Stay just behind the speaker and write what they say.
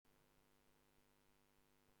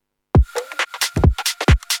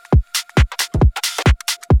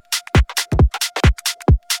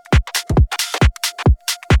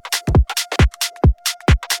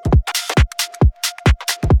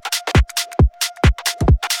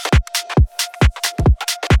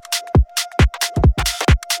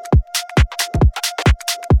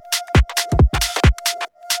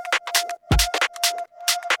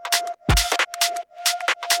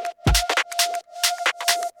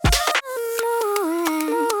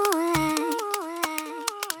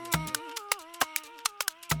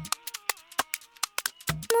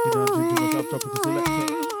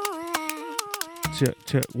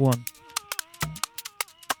check 1.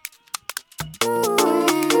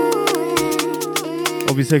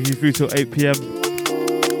 I'll be taking you through till 8 p.m.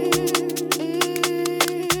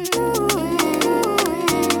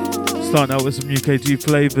 Starting out with some UKG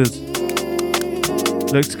flavours.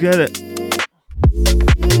 Let's get it.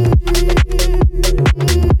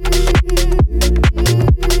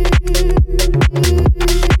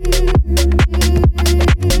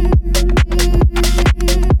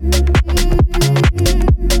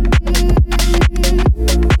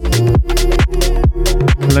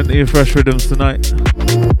 Plenty of fresh rhythms tonight.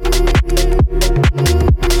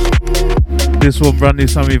 This one brand new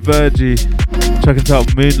Sammy Virgie. Check it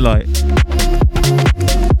out, Moonlight.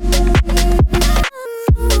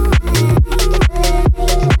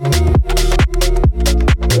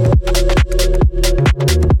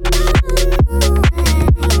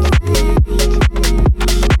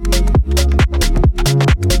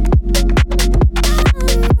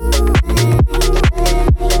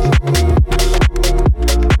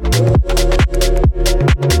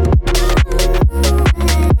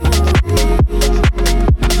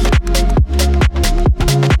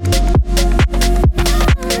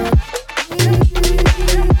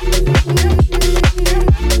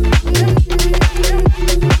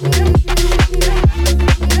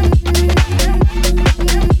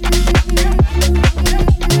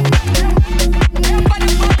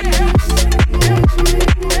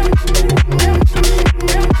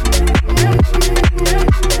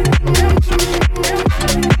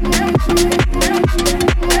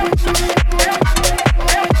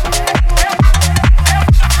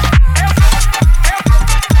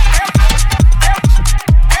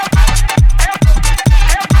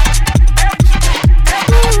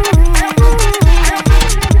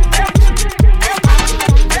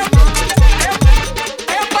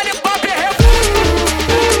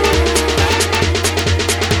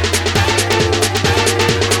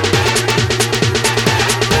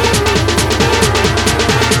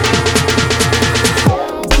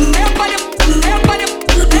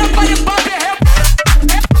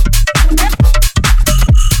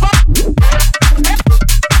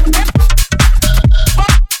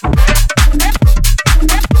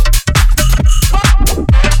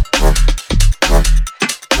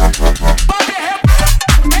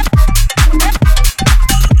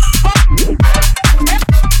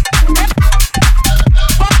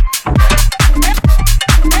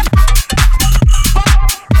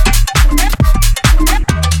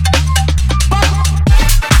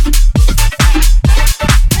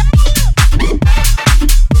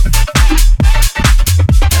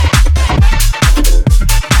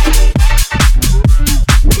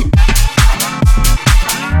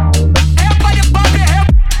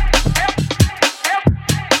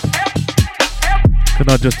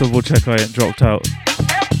 Just double check I ain't dropped out.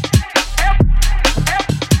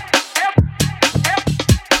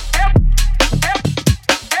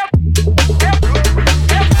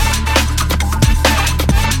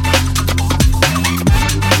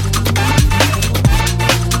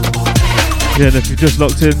 Yeah, and if you've just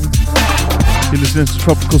locked in, you're listening to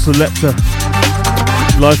Tropical Selecta,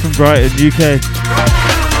 live from Brighton, UK.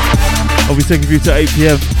 I'll be taking you to 8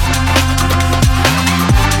 p.m.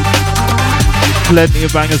 Plenty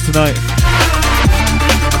of bangers tonight,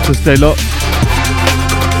 so stay locked.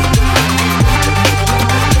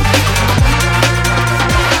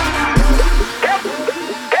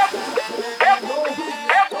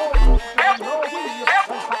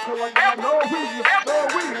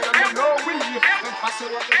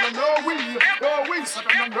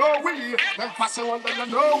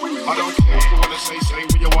 I don't care if you wanna say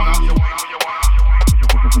what you wanna.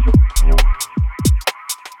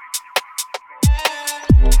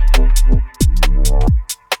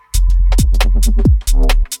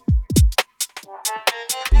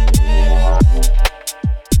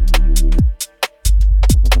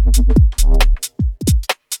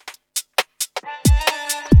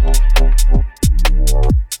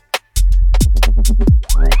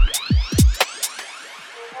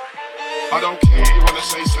 I don't care if you wanna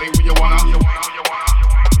say what you wanna.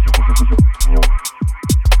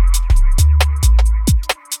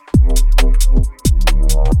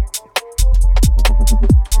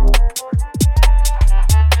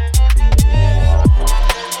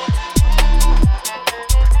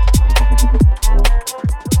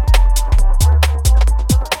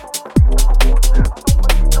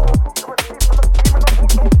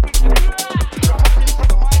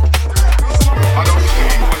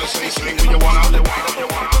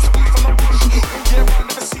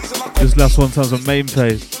 This last one sounds on main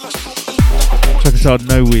page. Check us out,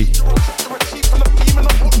 No We.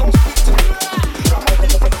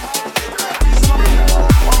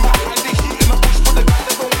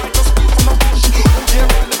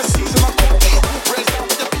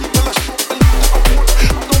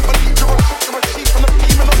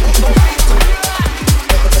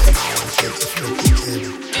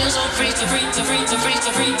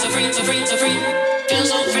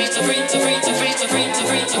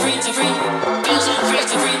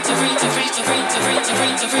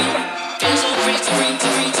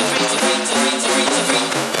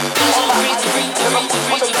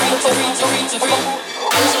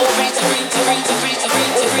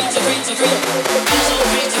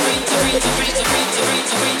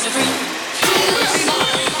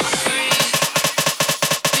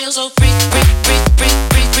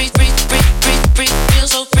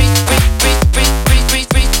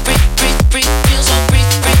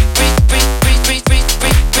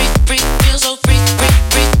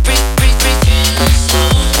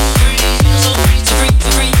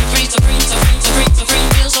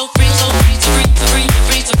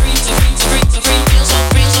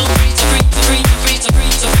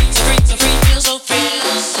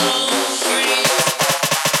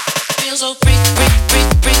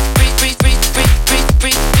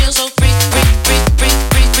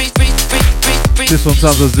 This one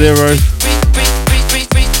sounds a zero.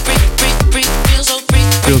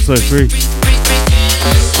 Feels so free.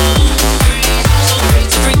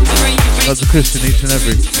 That's a Christian each and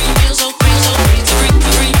every.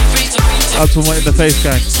 That's one in the face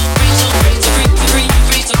gang.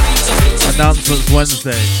 Announcements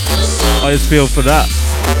Wednesday. I just feel for that.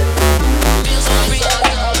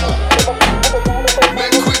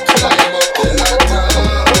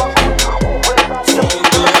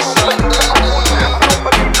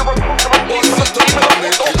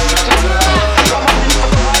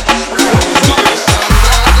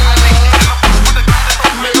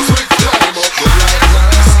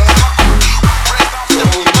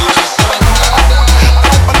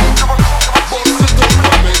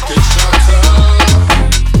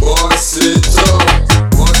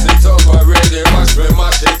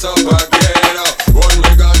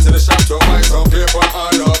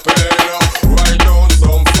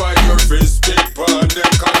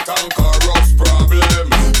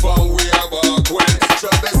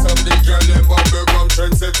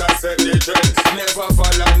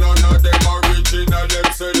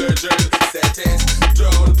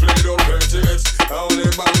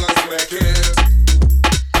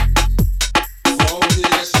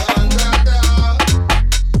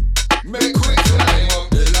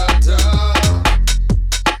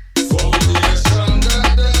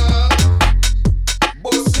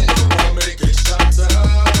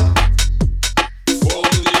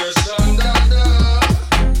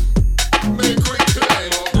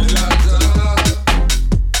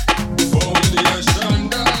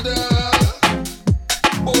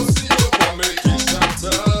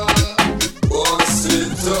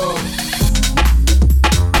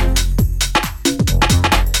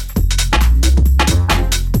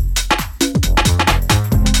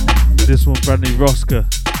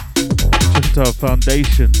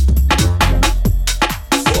 Foundation.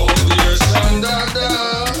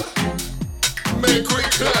 Make we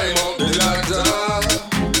climb up the ladder.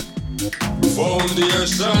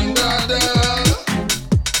 Foundation dada.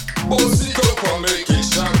 Bust it up and make it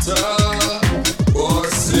shatter.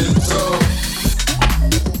 Bust it up.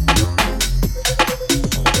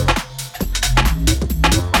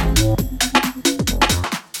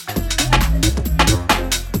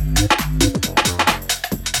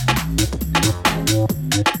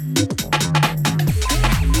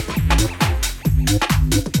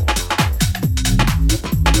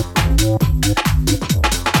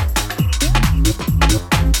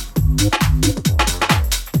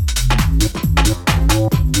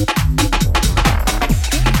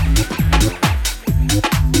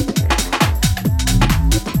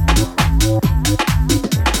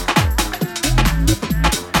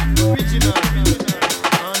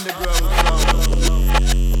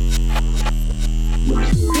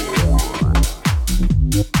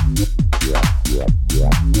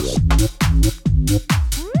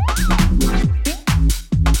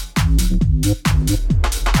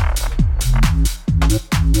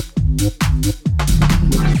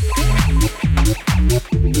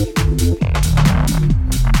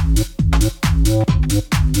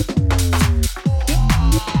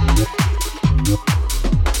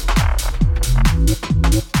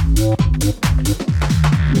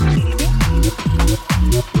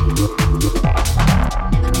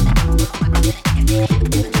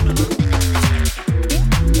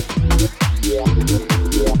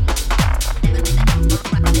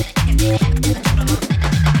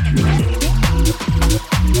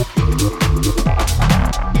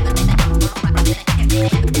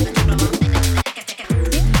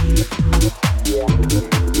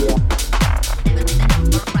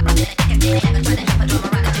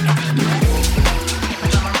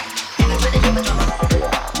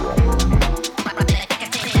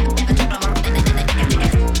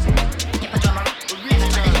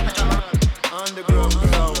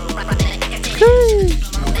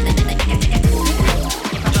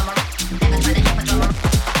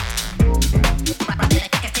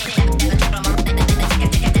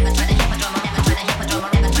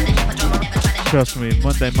 Trust me,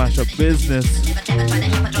 Monday mashup business.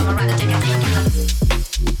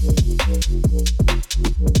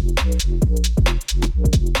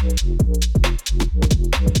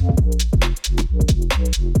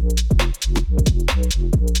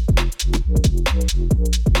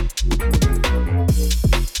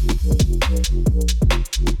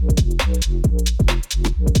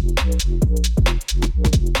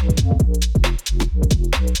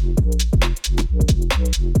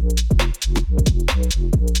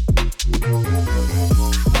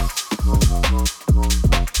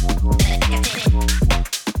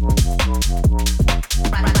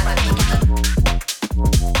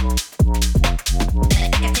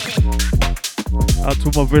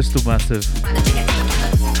 My Bristol massive.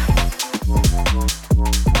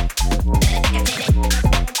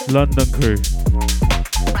 London crew.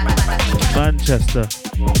 Manchester.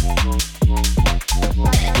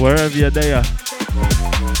 Wherever you're there.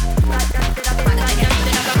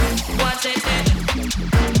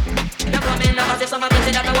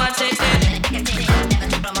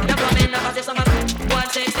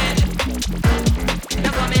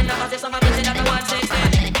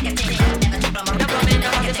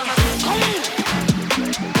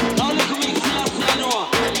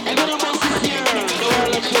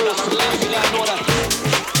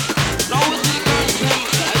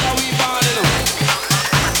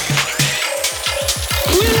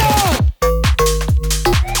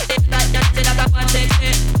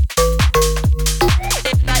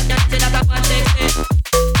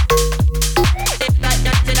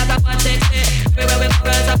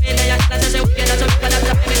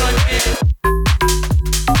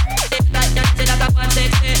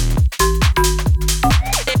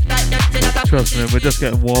 We're just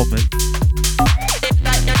getting warm, mate.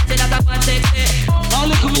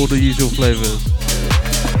 All the usual flavours.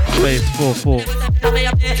 Bass 4/4.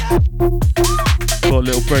 Got a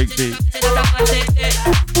little breakbeat.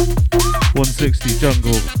 160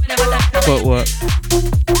 jungle. Footwork.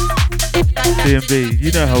 D&B.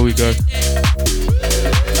 You know how we go.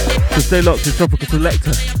 So stay locked to Tropical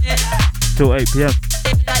Selecta till 8 PM.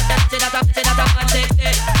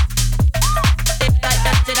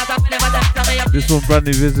 This one brand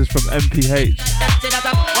new business from MPH.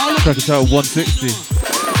 Track it out 160.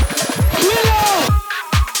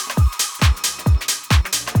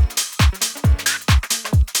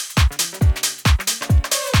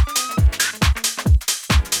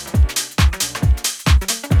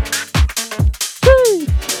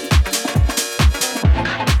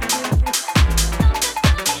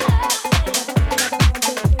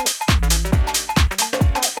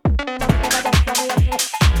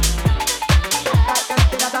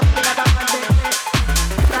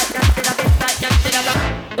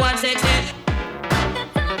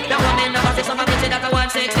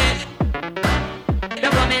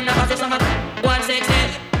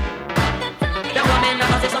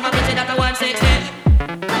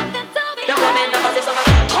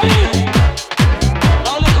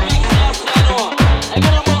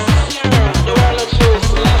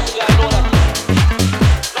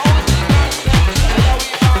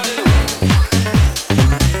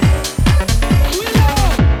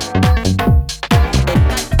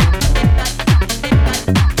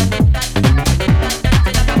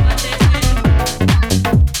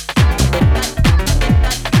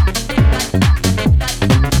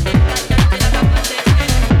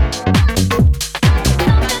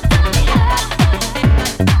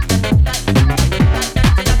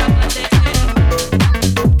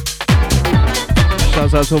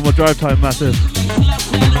 That's all my drive time massive.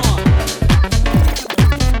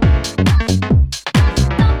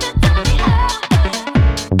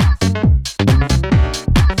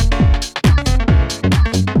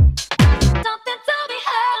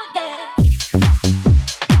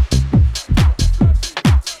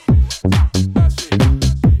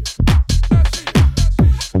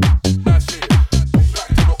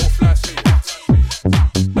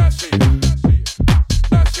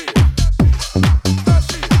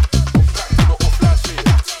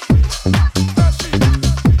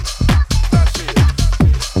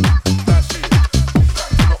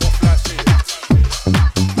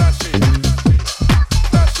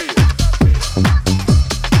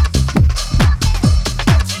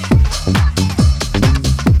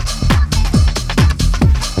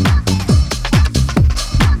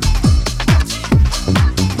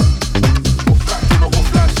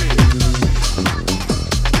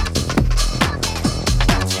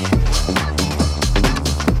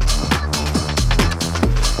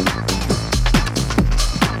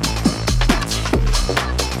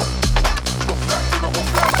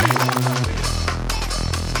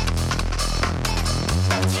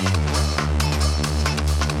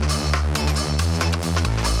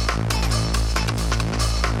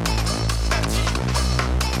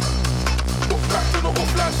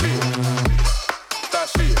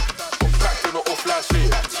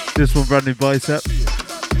 This one, brand new Bicep.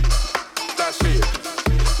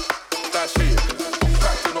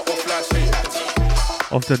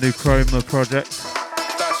 Off the new Chroma project.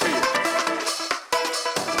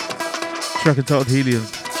 Track entitled Helium.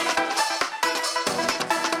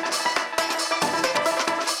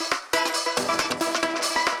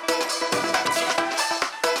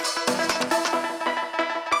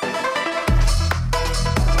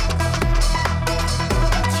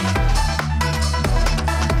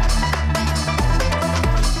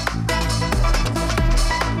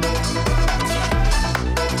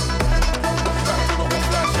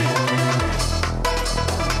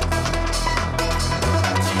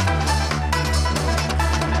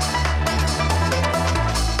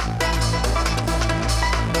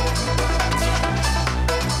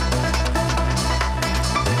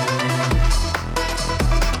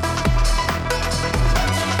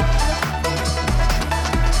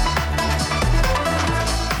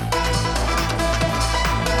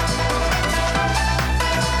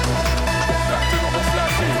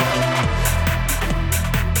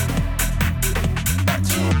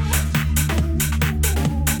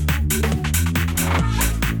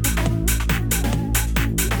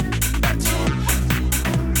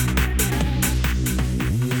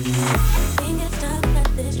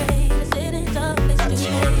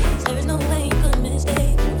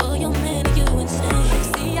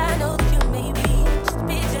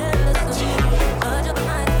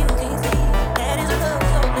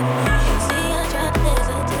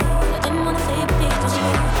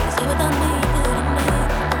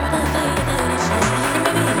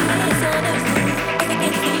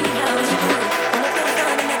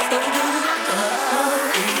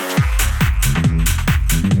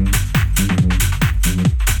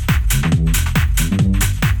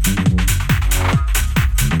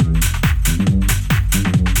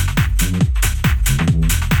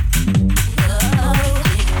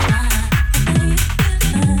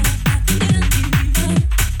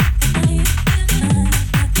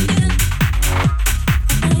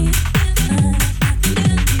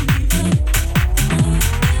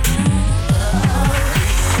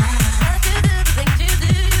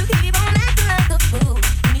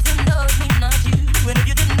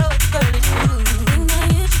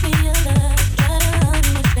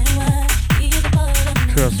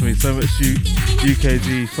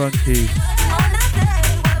 UKG, funky,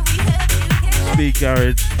 speed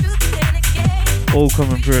garage, all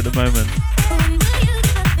coming through at the moment.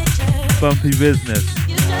 Bumpy business.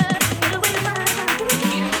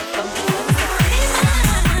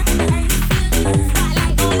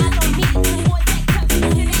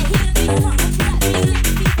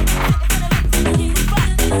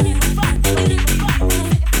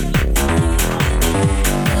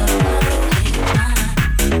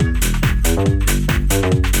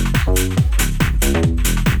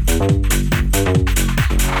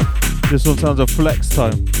 This one sounds like flex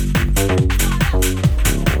time.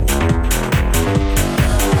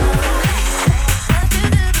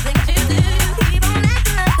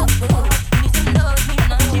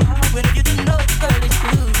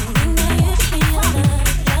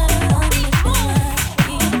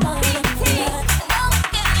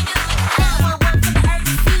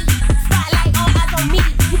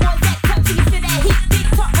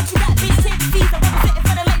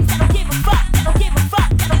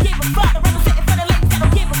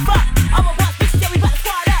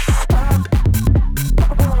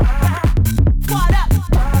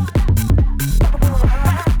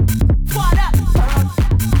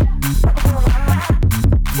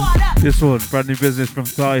 This one, brand new business from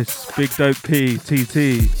Dice, Big Dope P,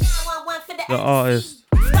 TT, the artist.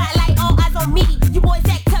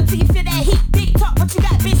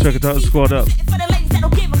 Check it out, Squad Up.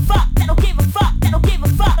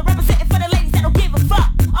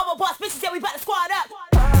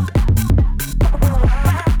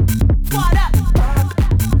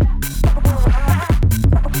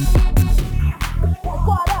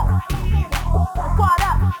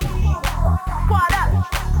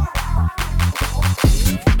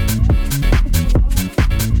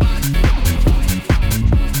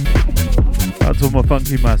 That's all my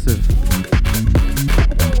funky massive.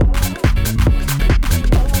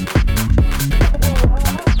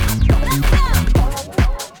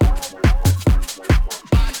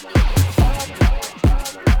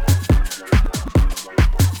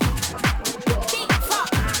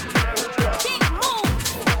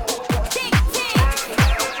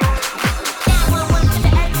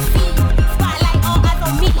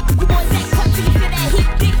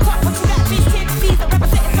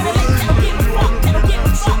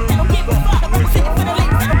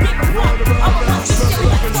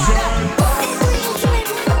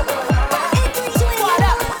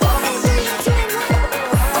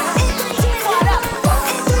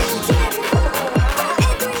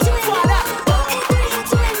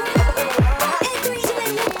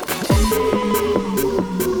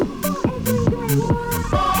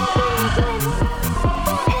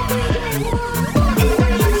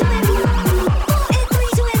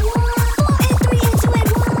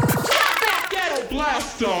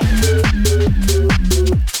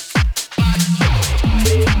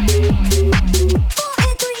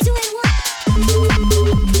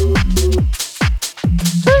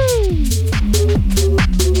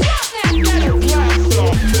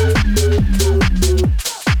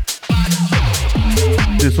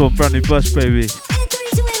 one, brand new Bush, baby.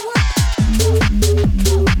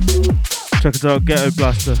 Check it out, Ghetto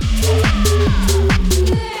Blaster.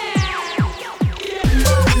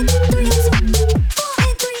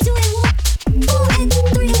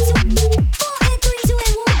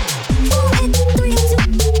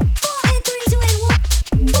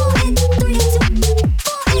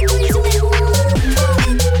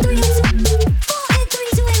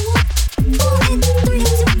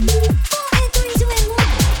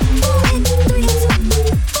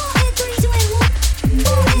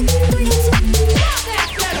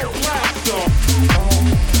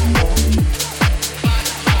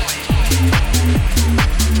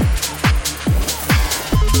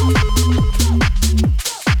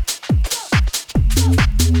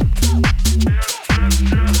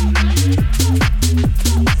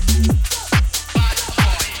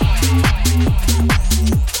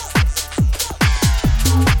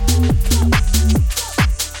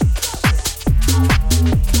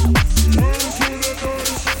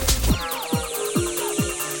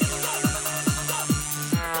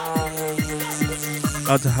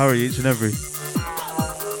 Out to Harry, each and every.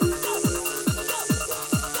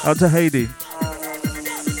 Out to Heidi.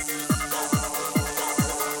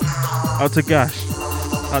 Out to Gash.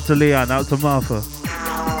 Out to Leanne. Out to Martha.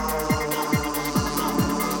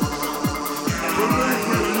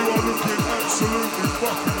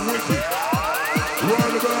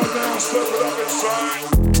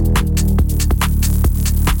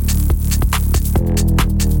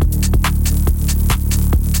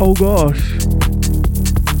 Oh gosh.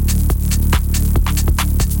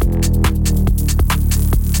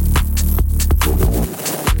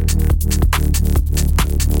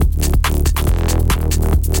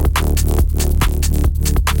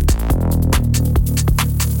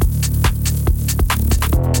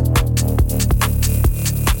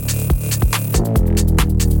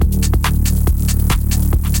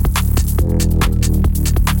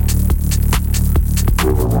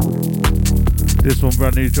 This one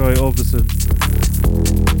brand new Joy Orbison.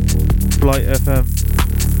 Flight FM.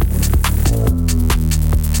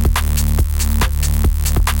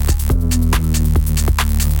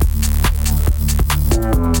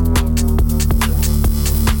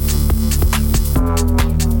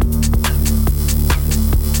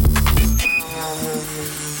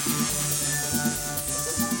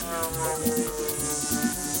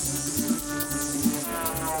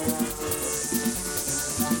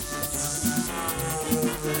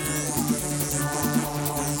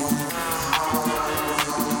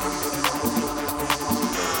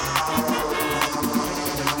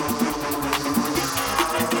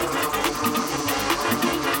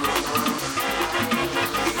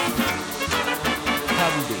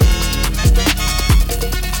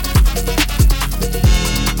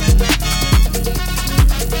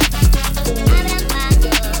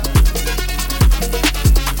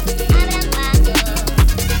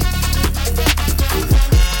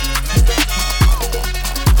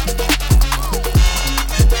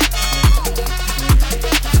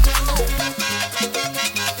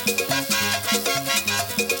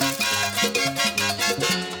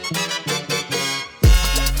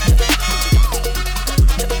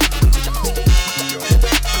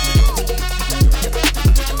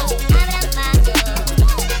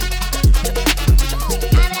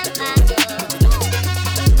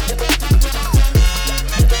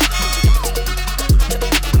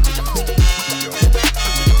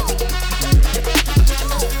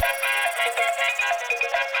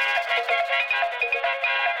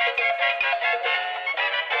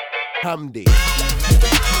 Hamdi.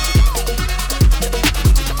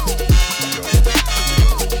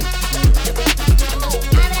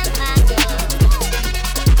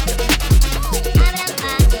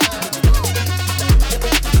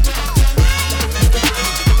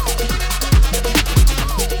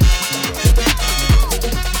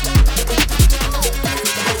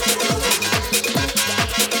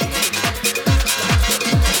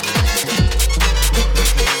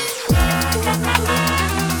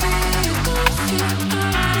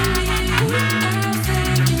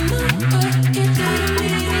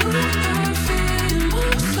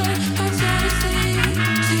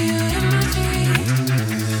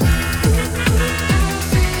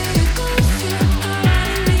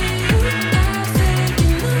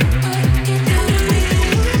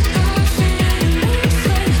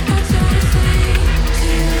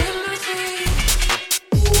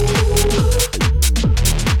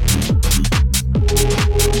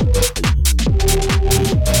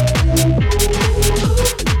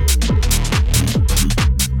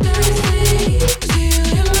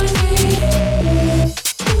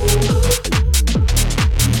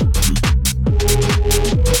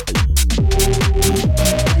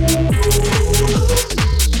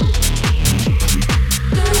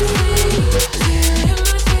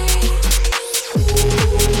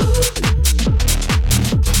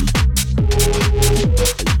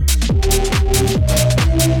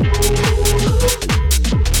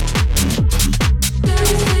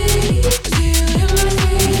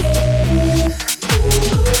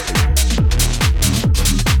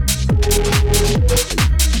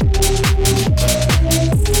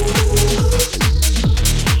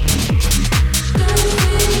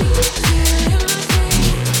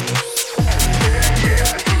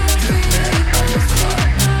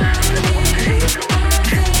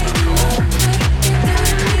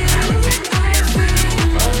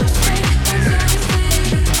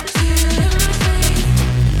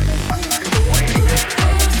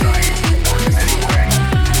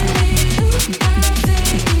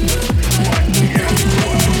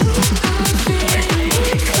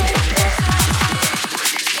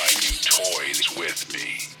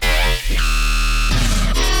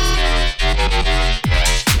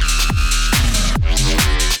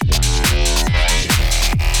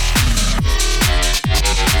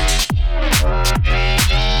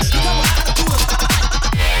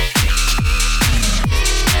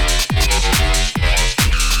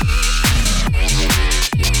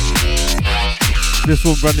 This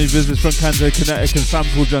one brand new business from Kanto Kinetic and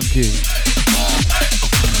Sample Junkie.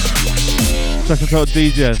 Second title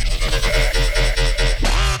DJ.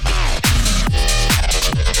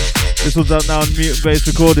 This one's out now on Mutant Bass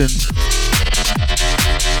Recordings.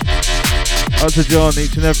 Out to John,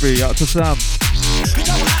 each and every. Out to Sam.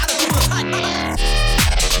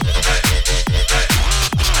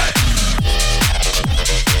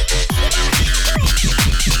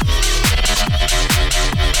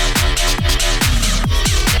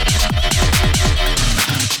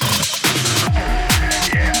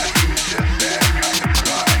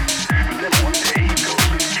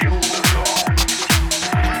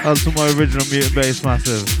 That's my original Mutant Bass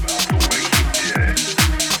Massive.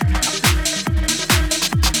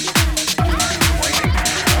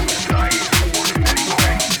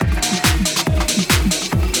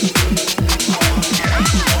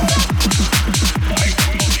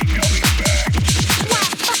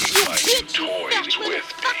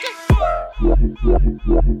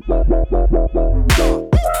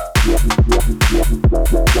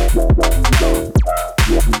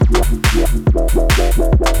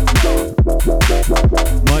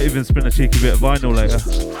 Might even spin a cheeky bit of vinyl later.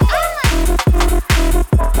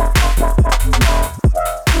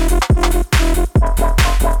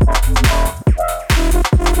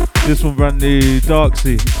 This one brand new Dark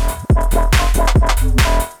Sea.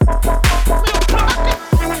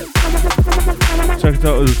 Check it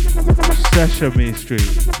out as Sesame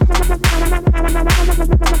Street.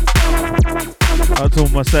 Out to all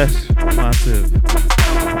my sesh massive.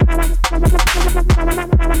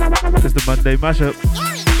 It's the Monday mashup.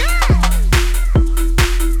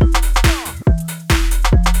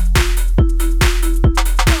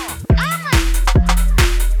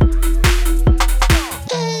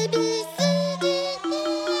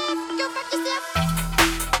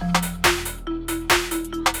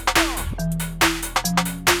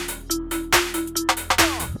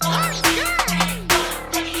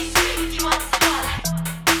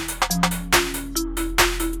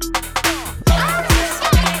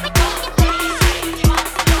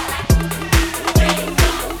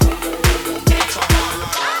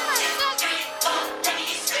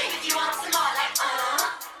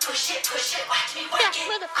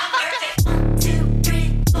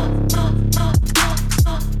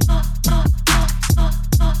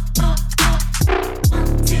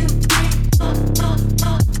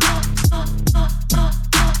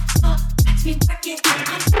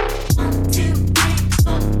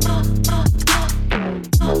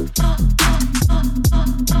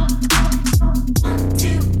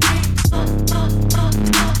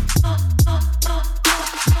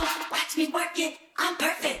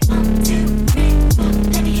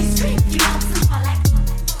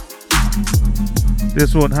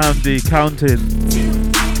 This one, Handy, Counting.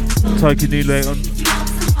 Taiki Nule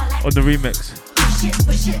on the remix.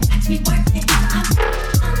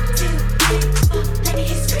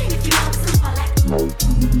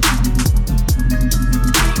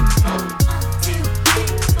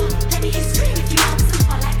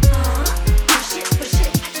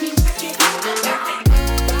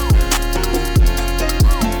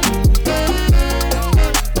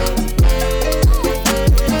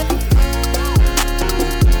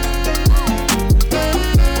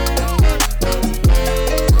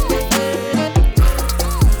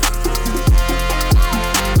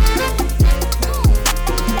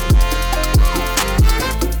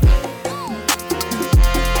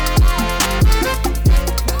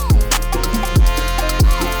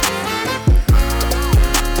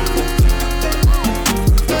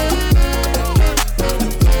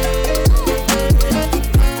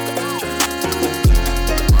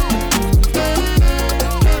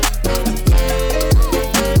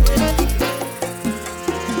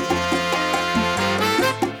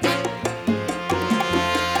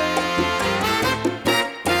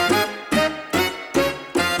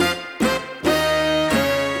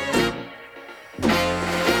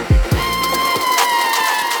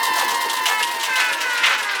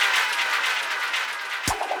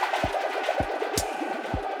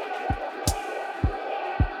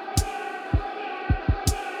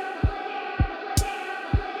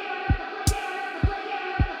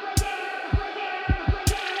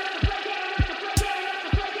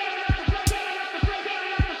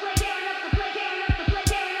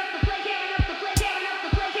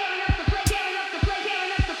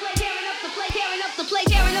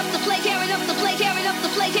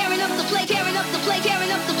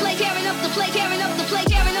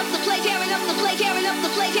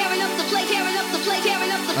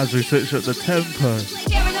 As we switch up the tempo.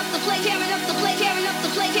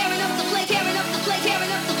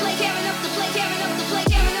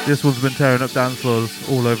 This one's been tearing up dance floors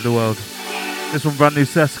all over the world. This one brand new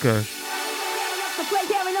Sesco.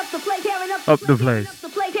 Up the place.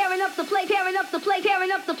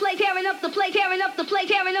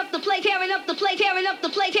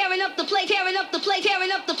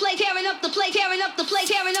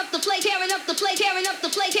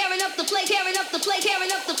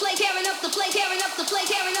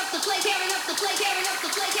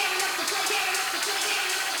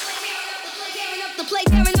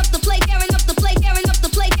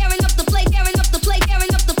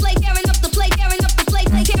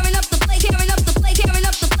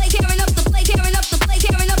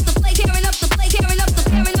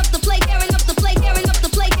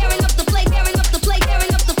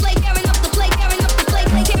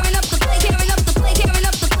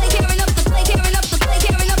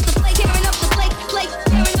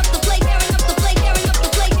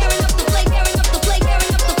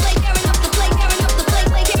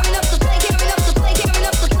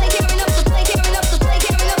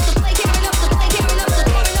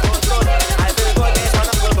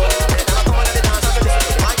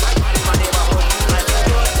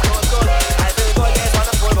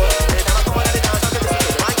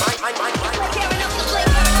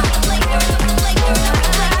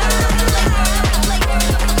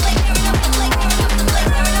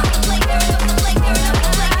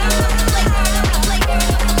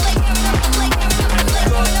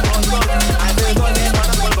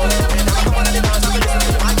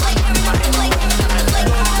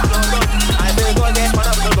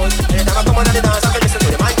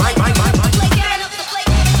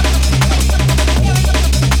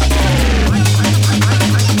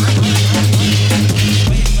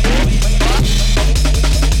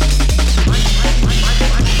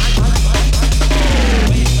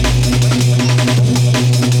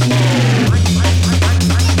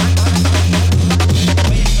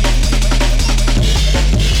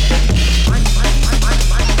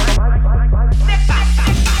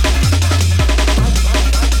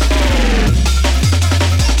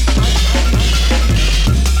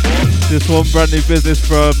 This one brand new business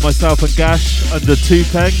from myself and Gash under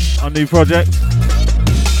Tupeng, our new project.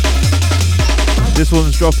 This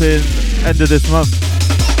one's dropping end of this month.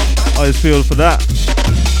 Eyes peeled for that.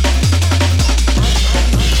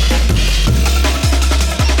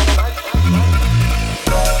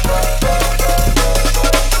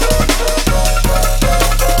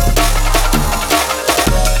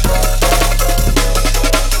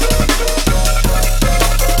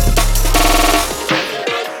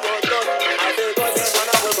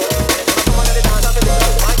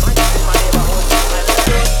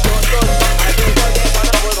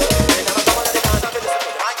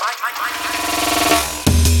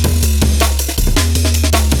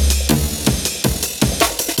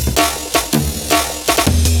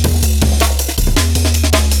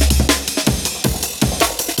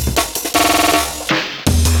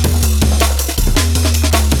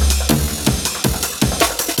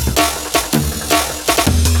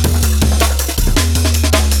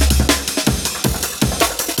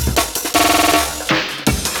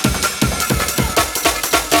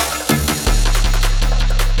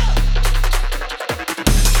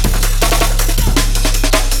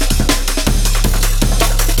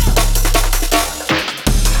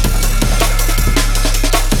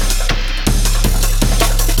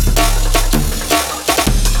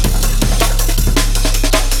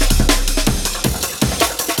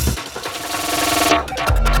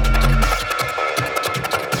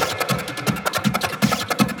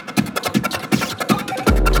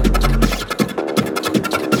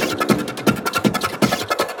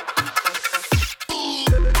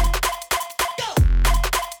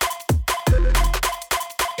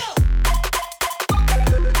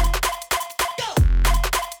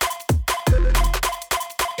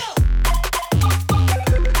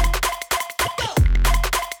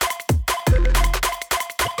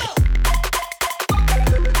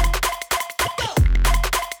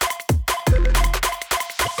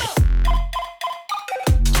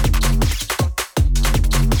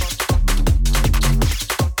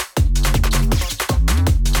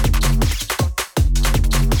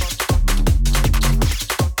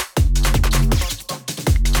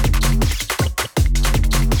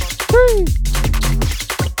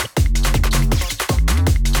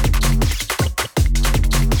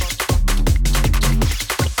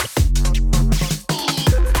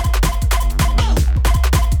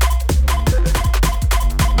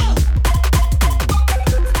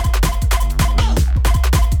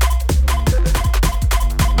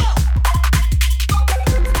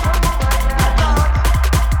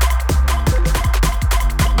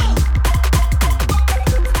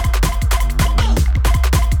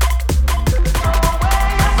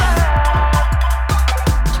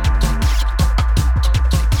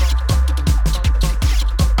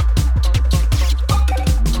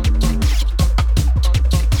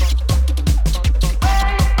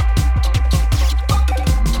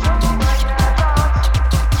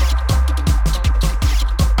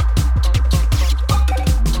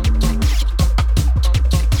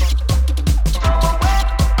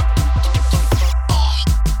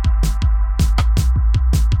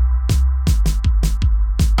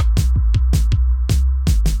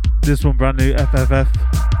 This one brand new, FFF.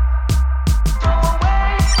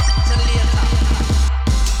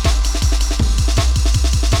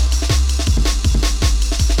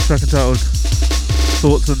 Track entitled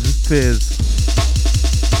Thoughts and Fears.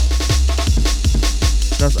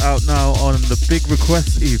 That's out now on the Big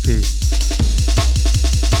Request EP.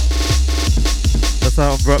 That's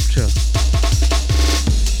out on Rupture.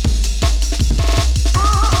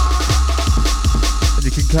 And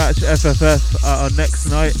you can catch FFF at our next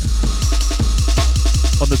night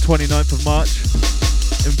on the 29th of March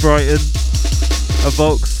in Brighton at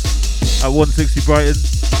Volks at 160 Brighton,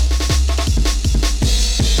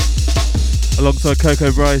 alongside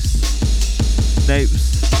Coco Bryce,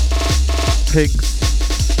 Napes, Pinks,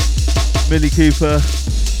 Millie Cooper,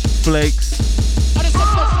 Flakes,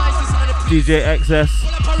 DJ XS,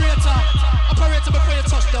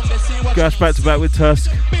 Gash back to back with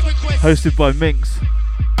Tusk, hosted by Minx.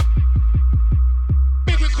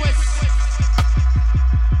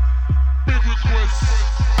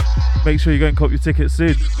 Make sure you go and cop your tickets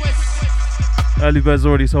soon. Early bird's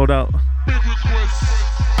already sold out.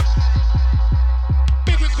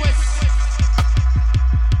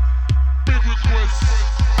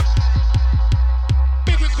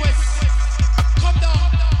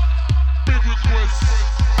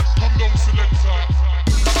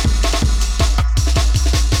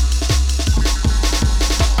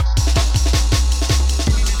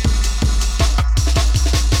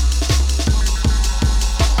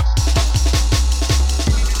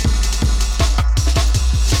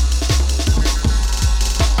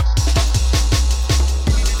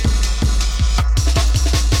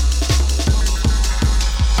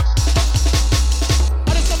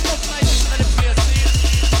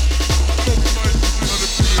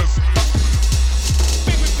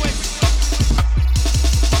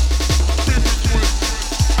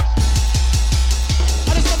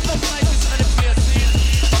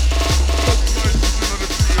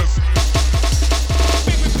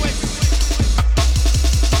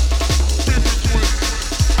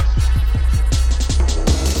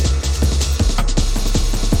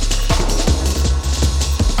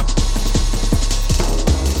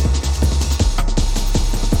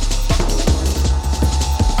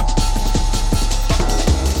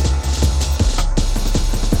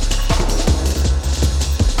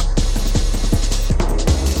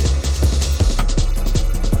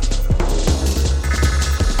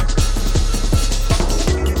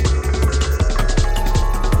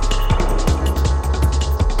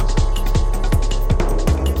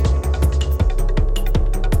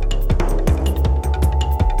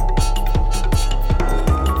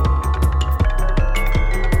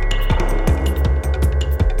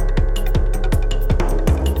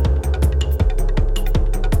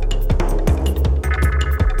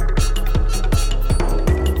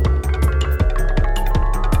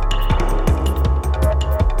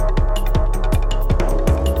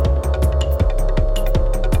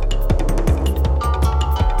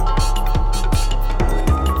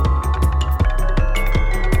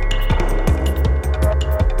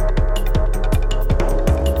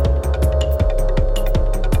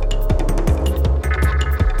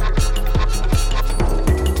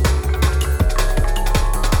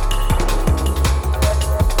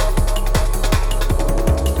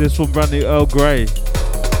 This one brand new, Earl Grey.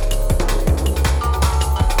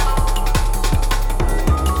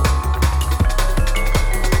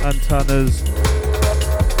 Antennas.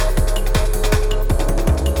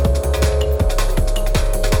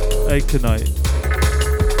 Aconite.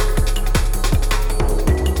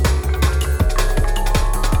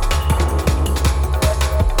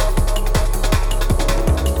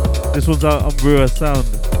 This one's out on Brewer Sound.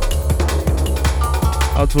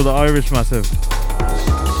 Out to the Irish Massive.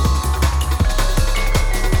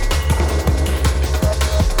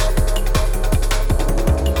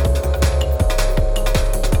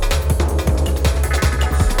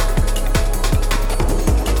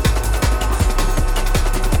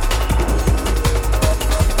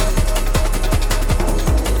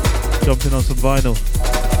 Jumping on some vinyl.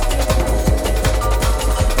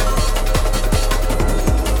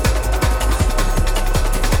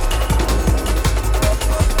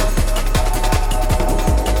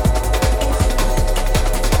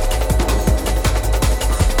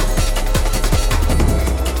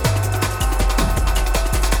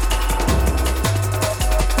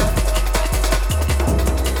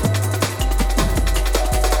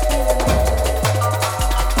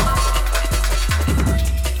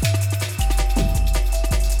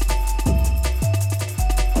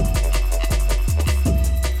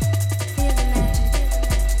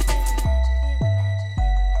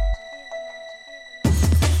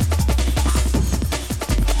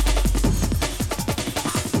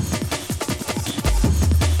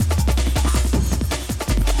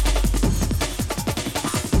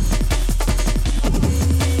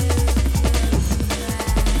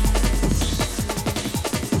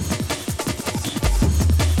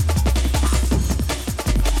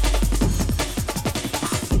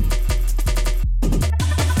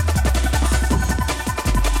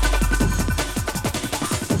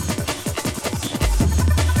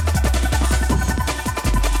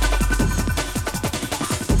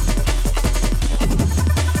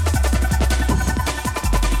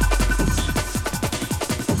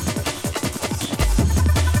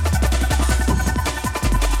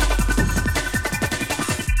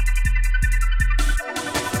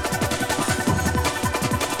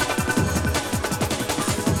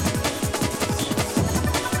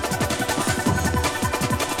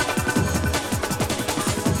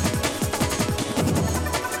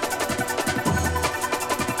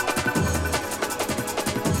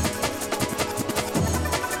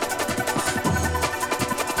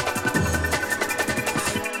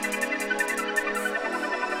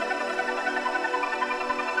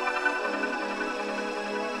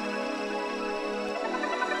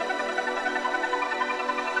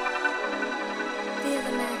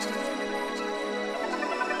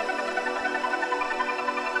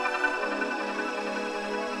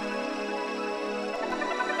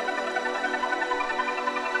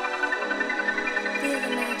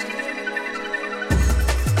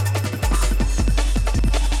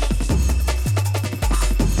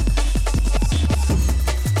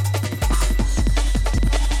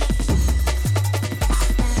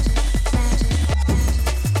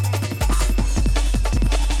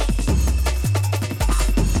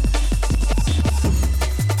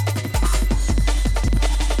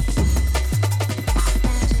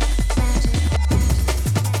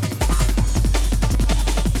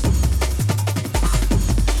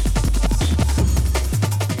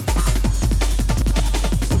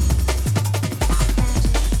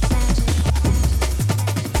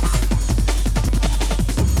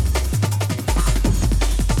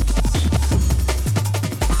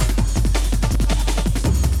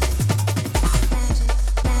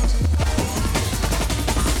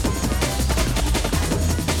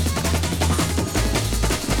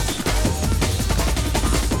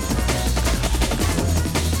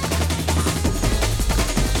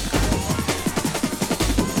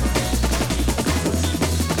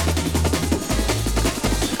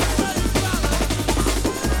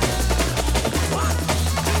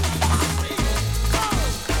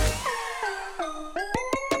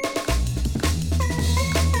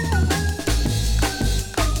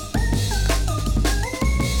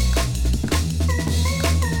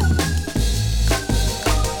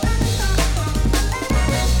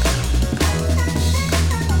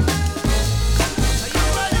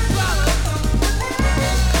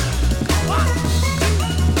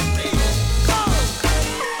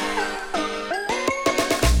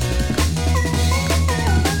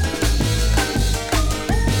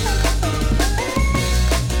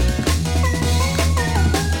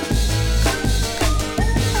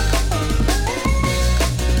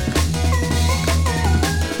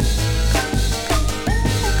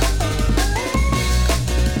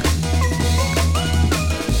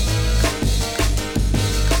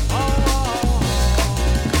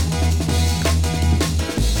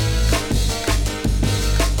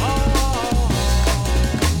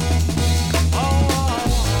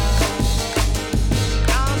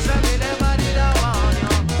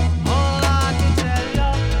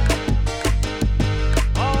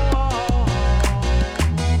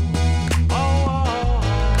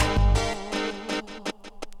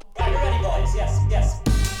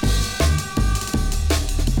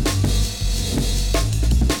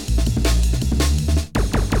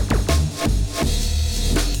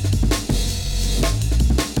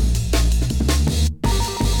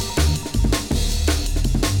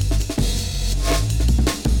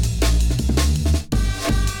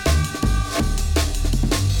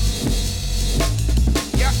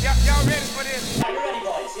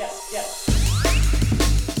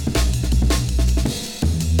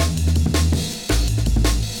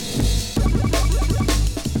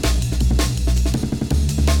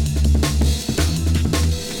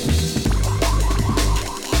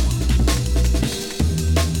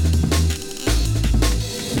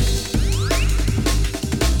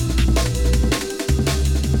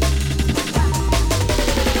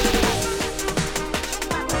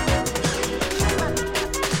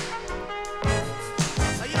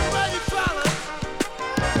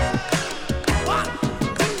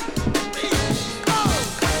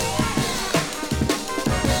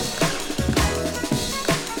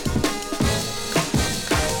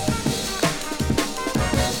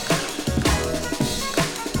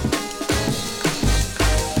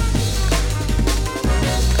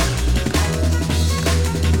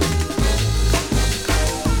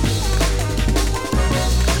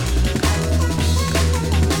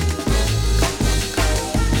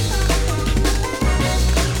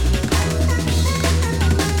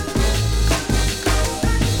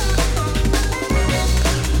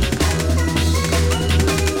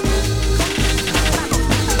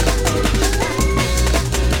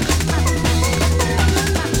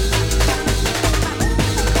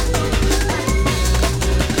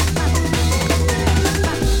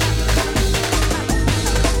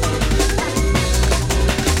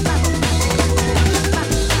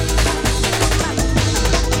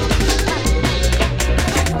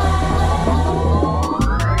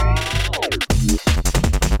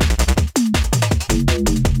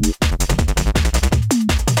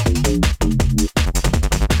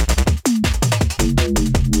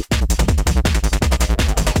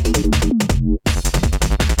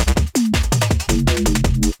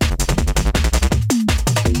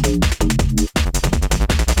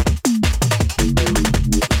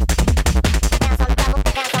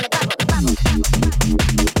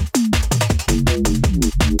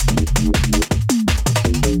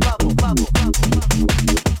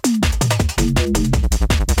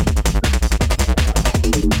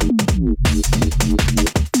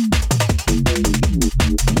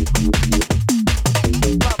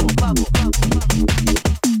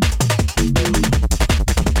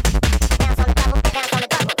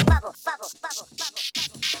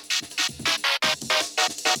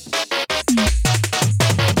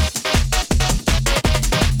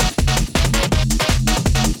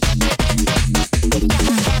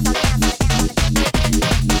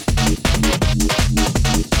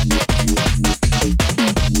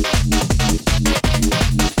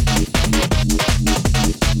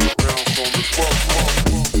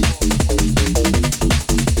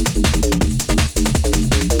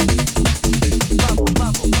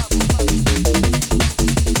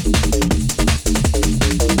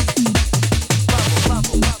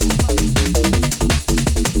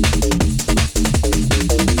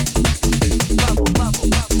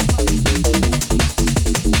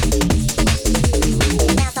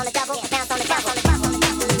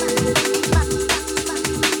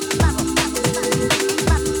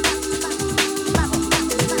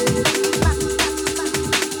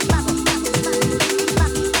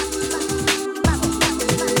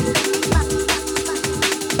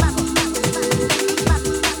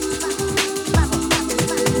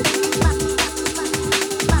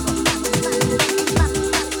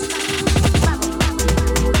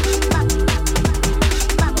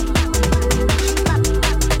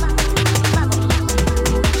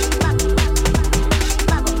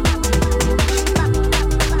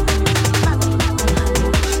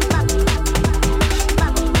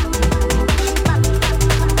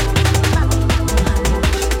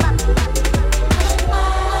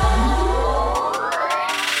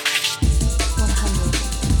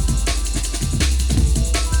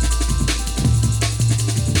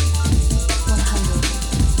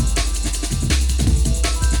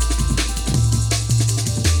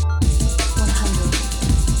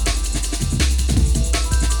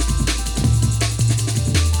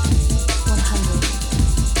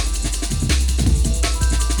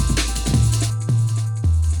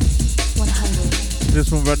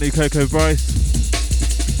 new Coco Bryce.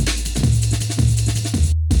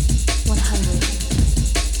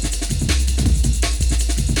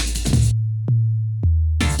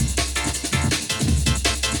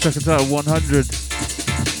 100. Track entitled 100.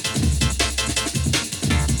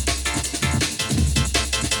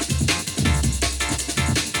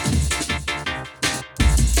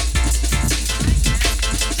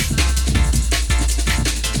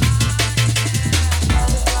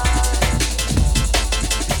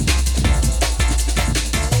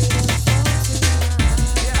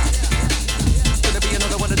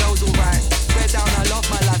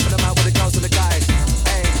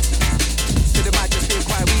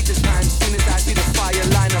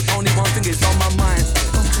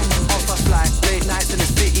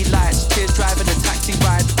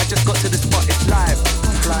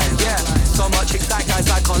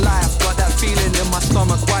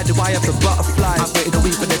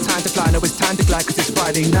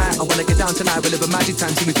 Tonight we'll live a magic time,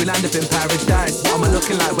 soon as we land up in paradise. What am I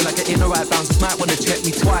looking like? Will I get in the right bounce? Might wanna check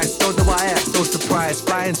me twice. So do I act so surprised,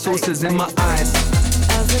 flying saucers in my eyes.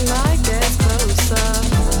 As the night gets closer,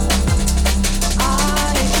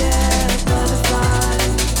 I get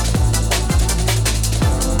butterflies,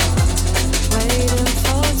 waiting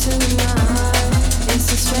for tonight. It's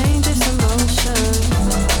the strangest emotion.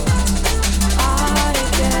 I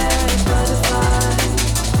get butterflies.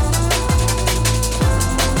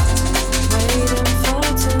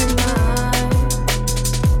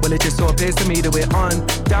 Well, it just so appears to me that we're on.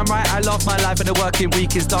 Damn right, I love my life and the working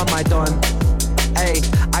week is done, my done. Hey,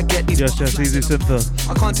 I get these. Yes, easy simple.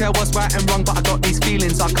 I can't tell what's right and wrong, but I got these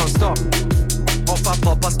feelings I can't stop. Off I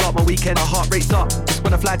pop, I start my weekend, my heart rates up. Just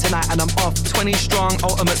wanna fly tonight and I'm off. 20 strong,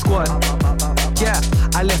 ultimate squad. Yeah,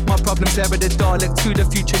 I left my problems there at the door. Look to the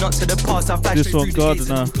future, not to the past. I flash This straight one, through the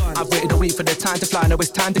Gardener. gates. I've waited a week for the time to fly, now it's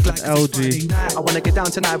time to glide. LG. I wanna get down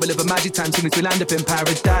tonight, we'll live a magic time, soon as we land up in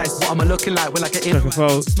paradise. What am I looking like? Will I get in?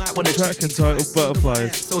 Track entitled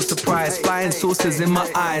Butterflies. So surprised, flying saucers in my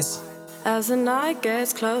eyes. As the night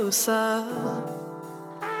gets closer,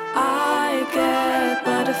 I get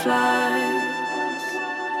butterflies,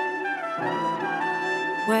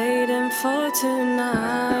 waiting for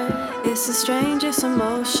tonight. It's the strangest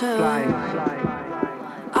emotion. Flying.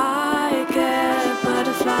 I get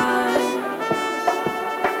butterflies,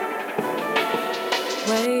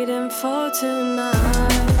 waiting for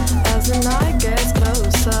tonight. As the night gets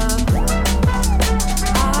closer,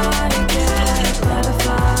 I get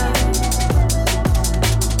butterflies,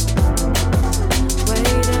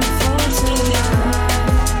 waiting for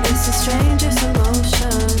tonight. It's the strangest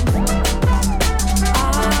emotion.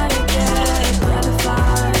 I get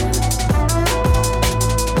butterflies,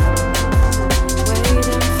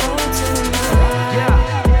 waiting for tonight. Yeah.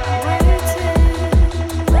 Waiting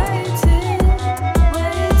for tonight.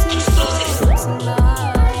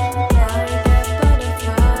 I get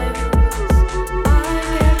butterflies,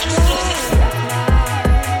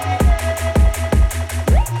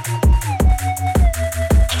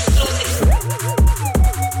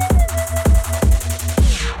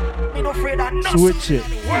 Switch it.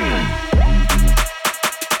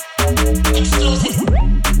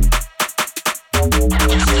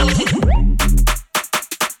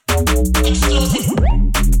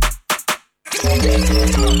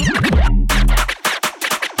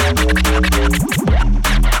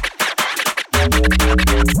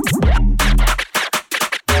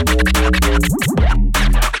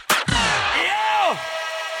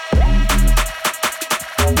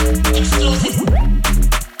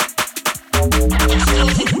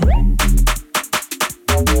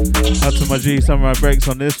 Out to my G Samurai Breaks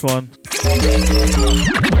on this one.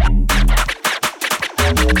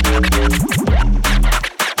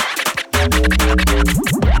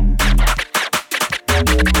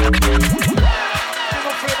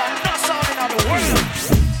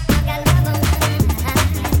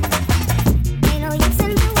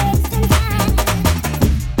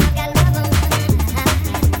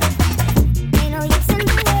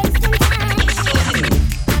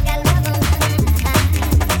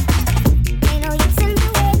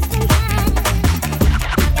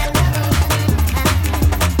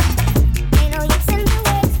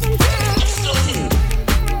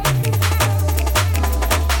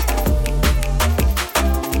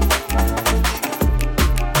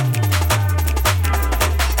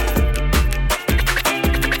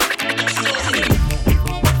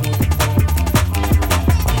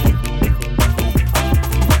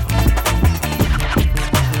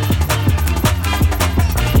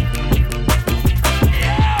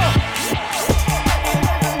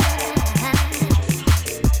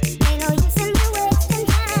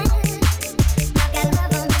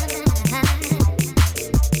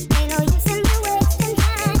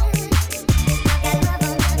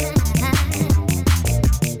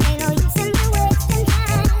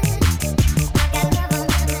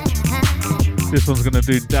 this one's gonna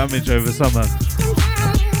do damage over summer.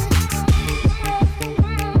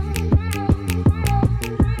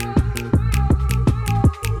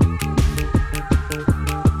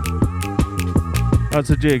 That's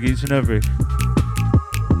a jig each and every.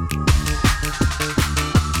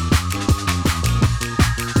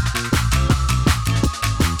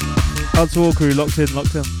 Out to all crew, locked in,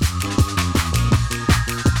 locked in.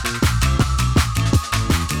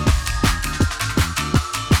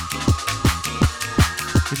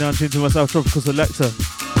 You're now tuned to myself, Tropical Selecta.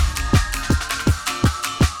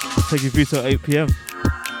 Take you through till 8 PM.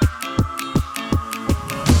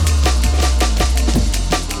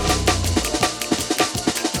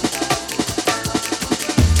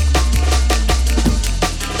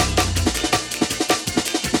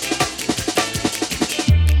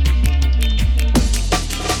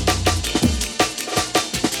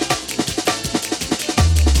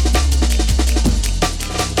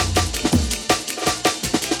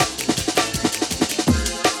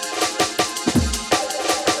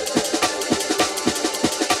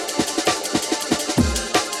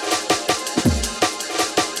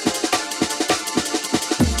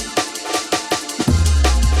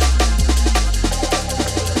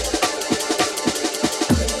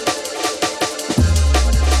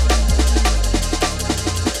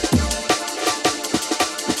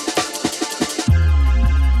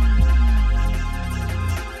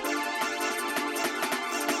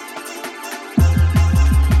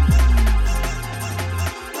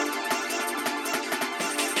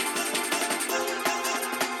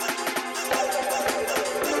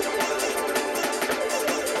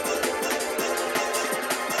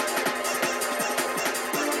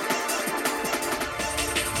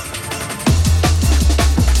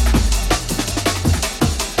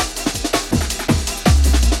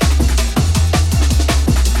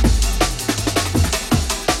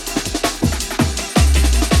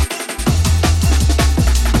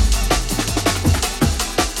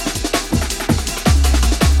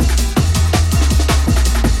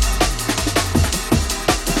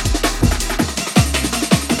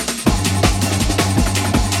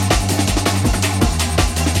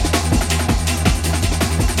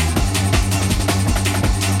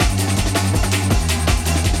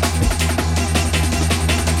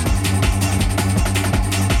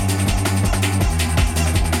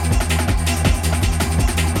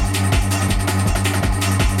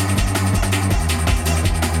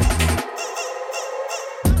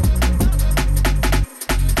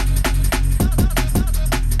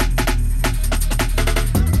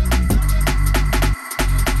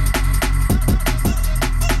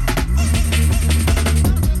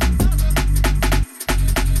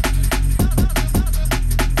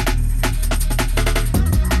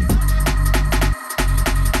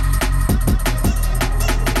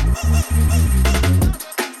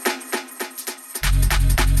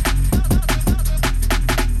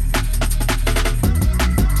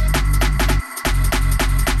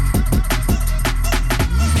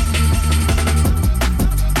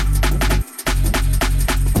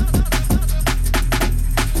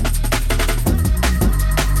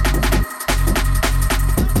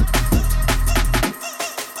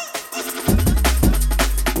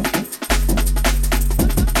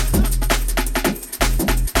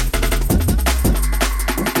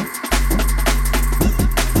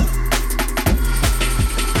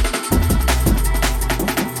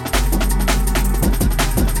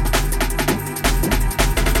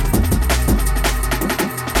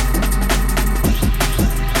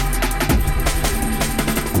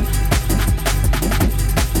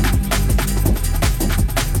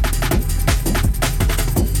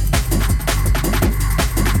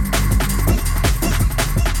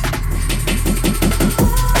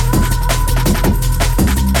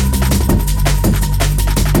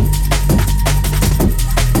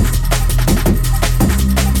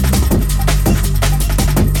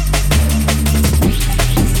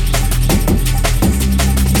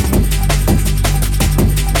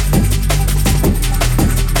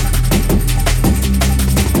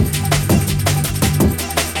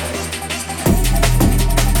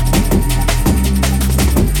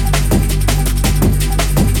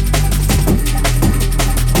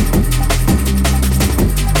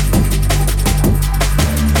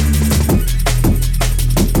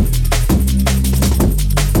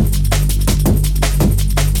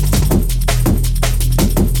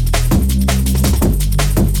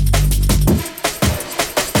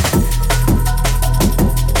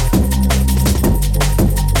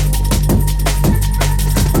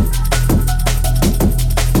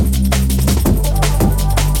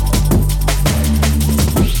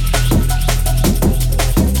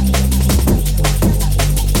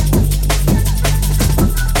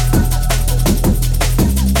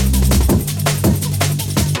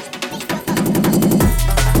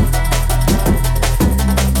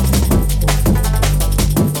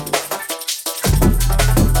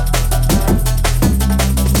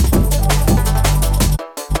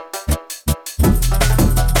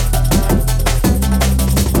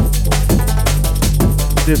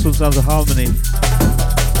 This one sounds a harmony.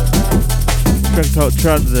 Checked out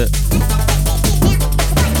Transit.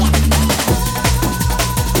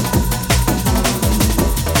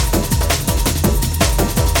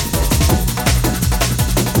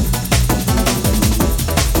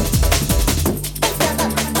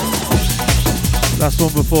 Last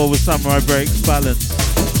one before was Samurai Breaks, Balance.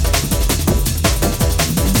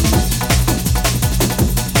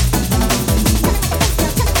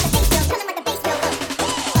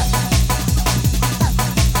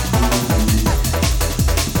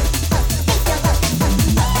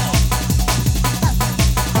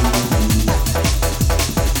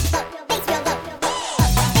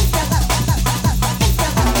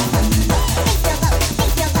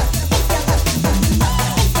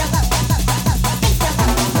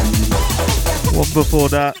 Before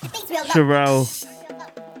that, Sherelle,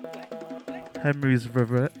 Henry's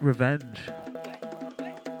Revenge.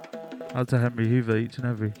 Out to Henry Hoover, each and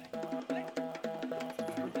every.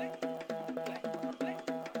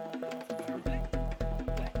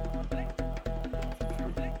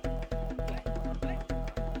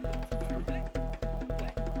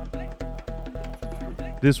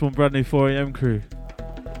 This one, brand new 4am crew.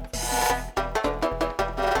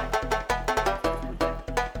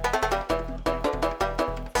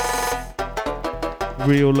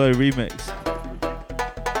 Real Low remix.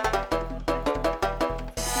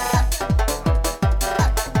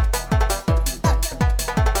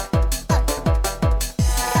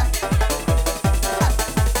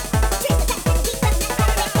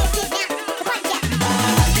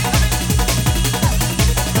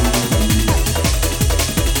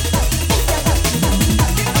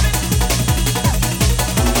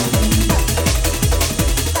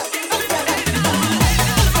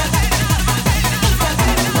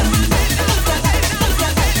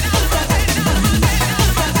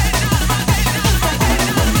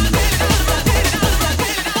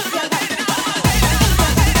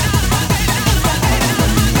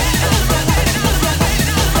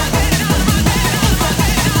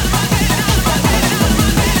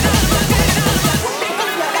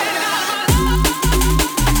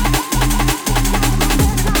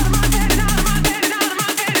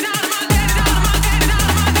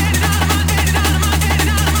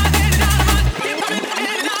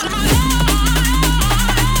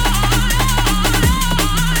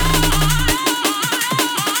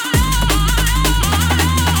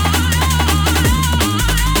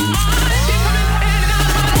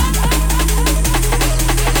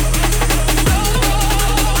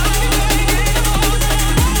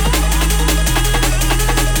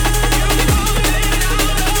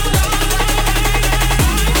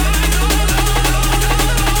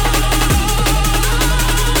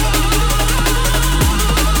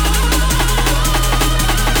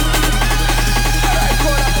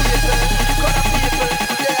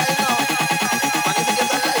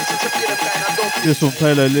 This one,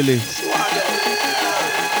 Palo Lily.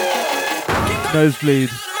 Nosebleed.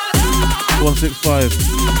 165.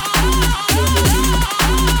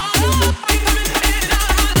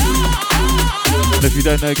 And if you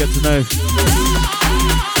don't know, get to know.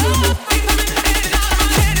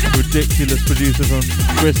 Ridiculous producer from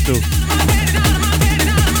Bristol.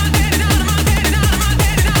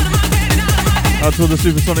 Out to all the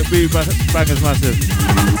Supersonic Beat bangers, massive.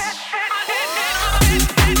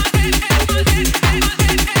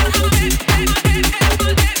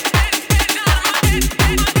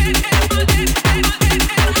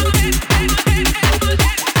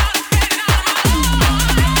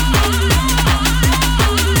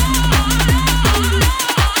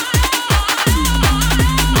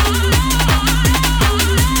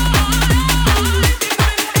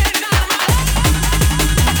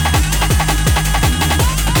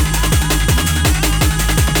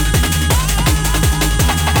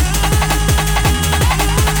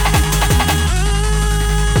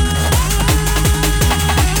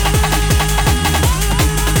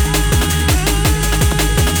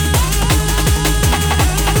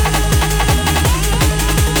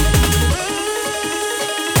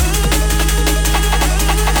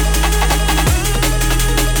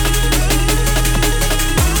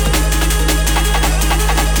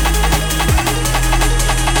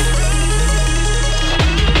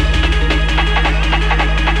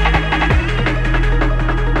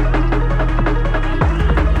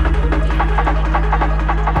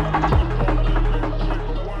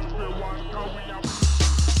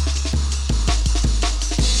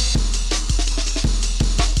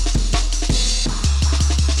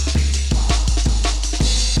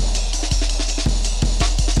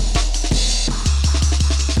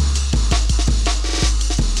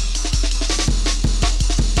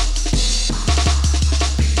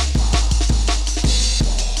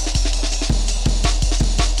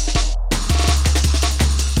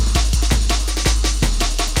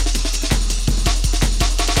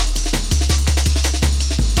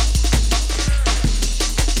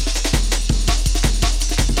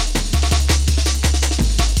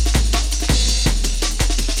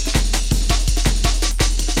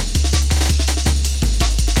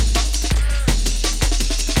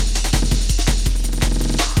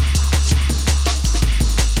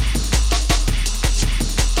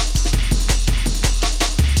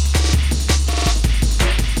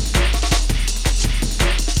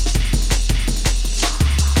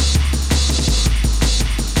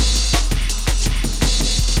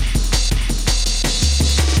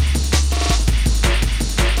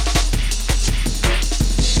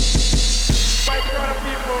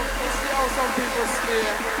 some people stay.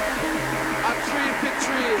 A tree for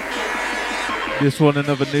tree. This one,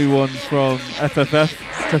 another new one from FFF.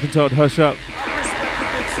 Track entitled Hush Up. I respect the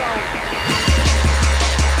big sound.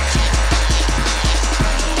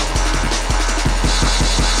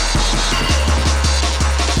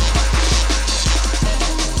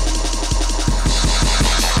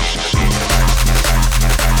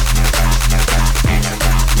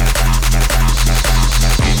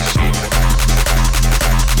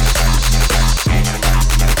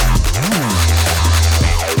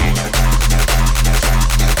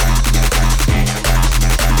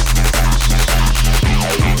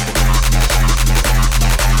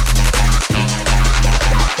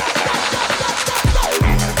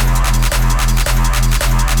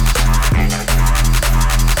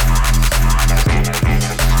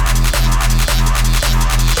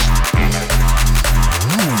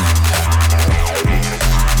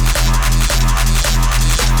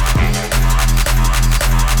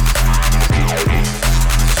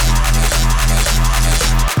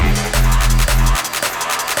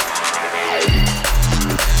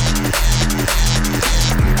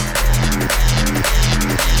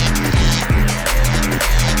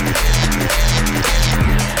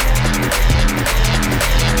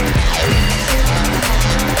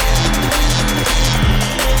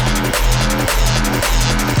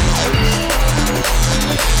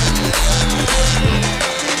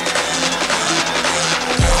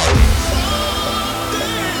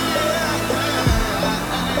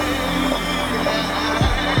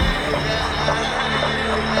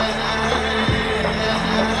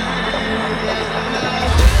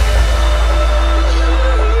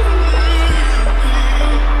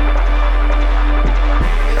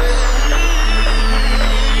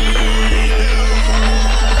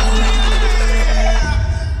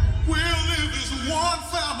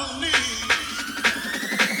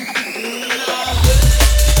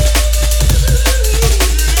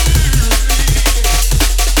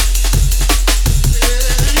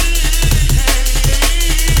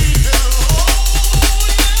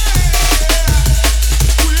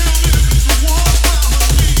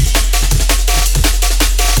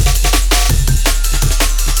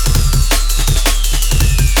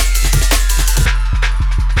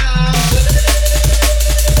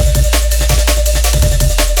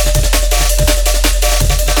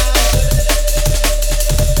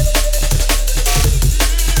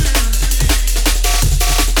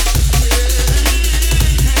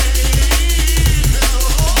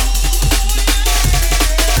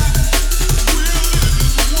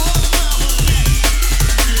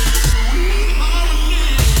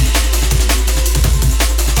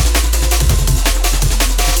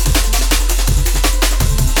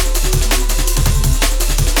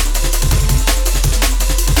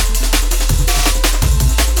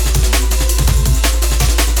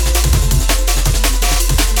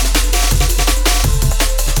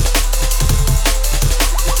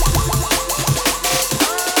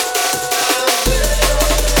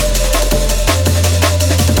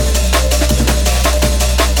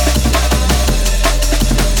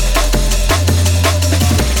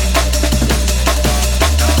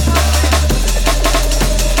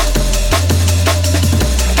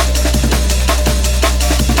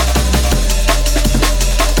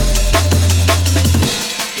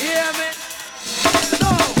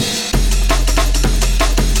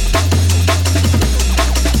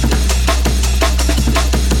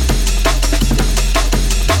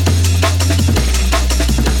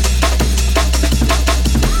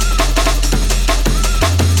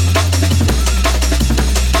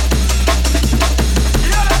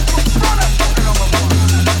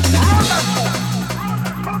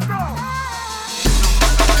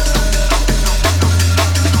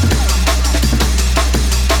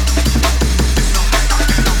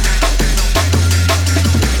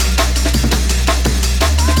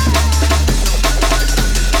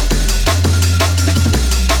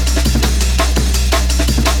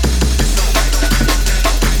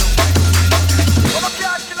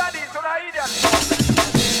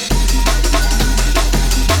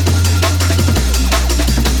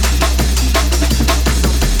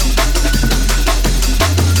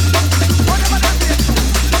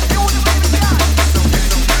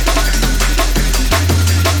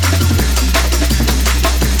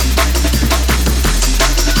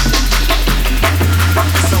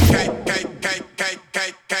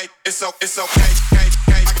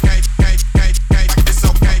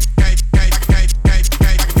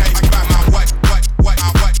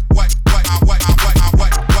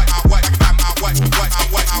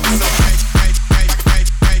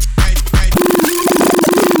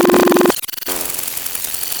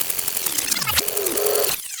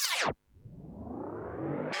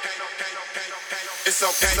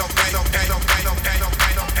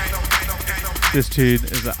 This tune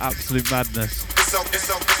is an absolute madness.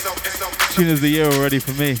 Tune of the year already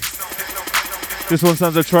for me. This one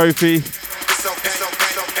sounds a trophy.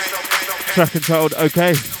 Track entitled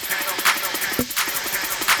Okay.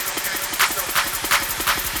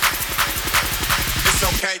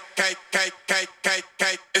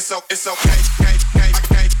 It's okay.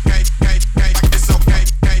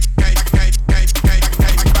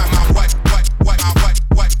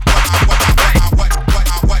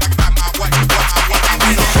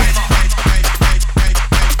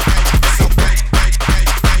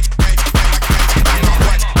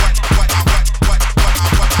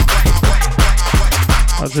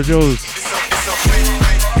 That's the Jules.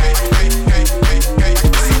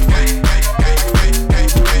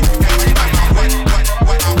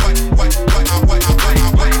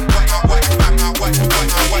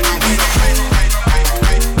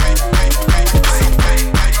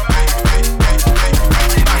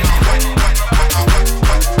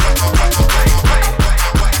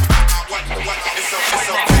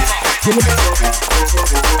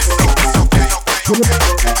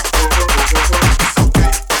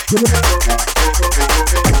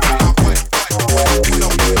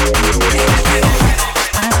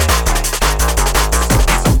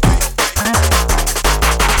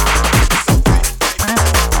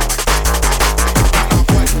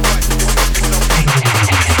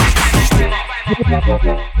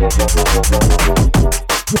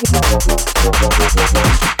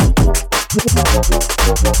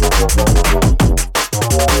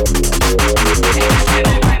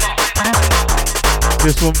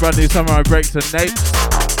 This one, brand new Samurai Breaks and Napes.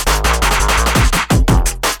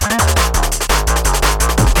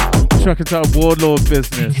 Track entitled Warlord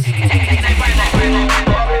Business.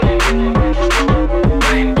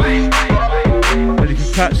 And you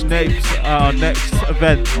can catch Napes at our next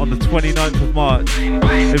event on the 29th of March in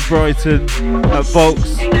Brighton at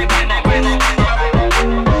Volks.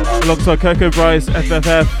 Alongside Coco Bryce,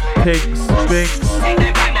 FFF, Pinks, Binks,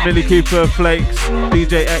 Millie Cooper, Flakes,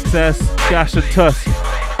 DJ XS, Gash and Tusk.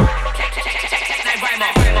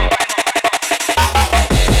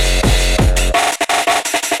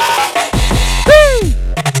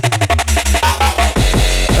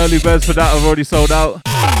 Early birds for that have already sold out.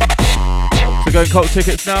 So go and cop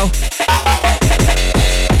tickets now.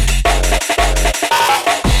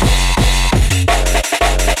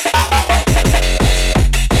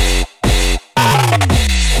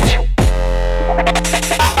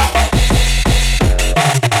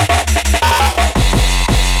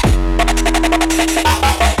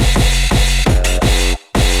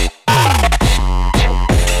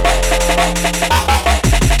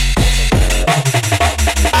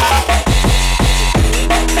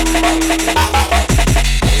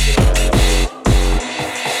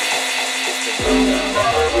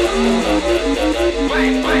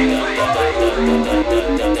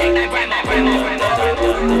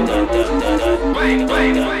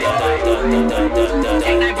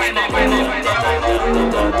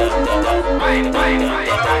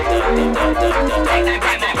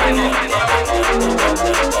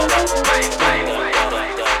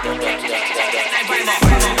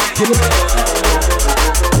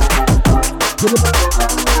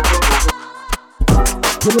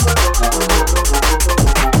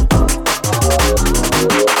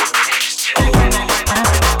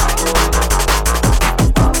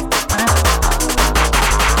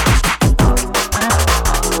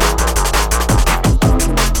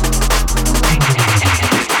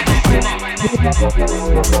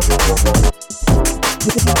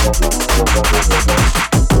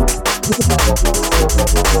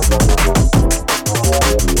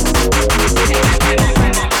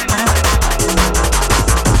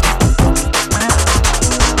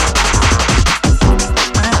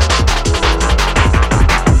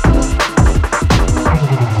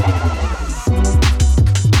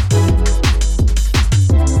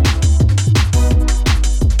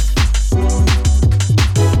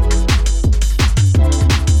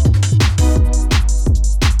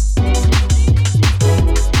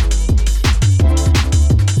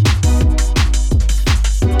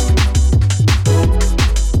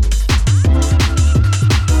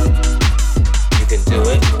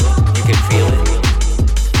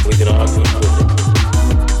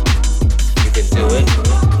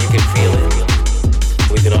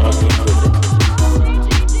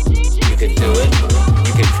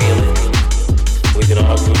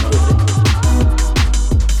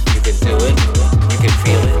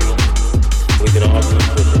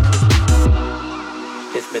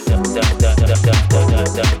 da da da da da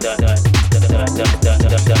da da da da da da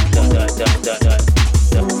da da da da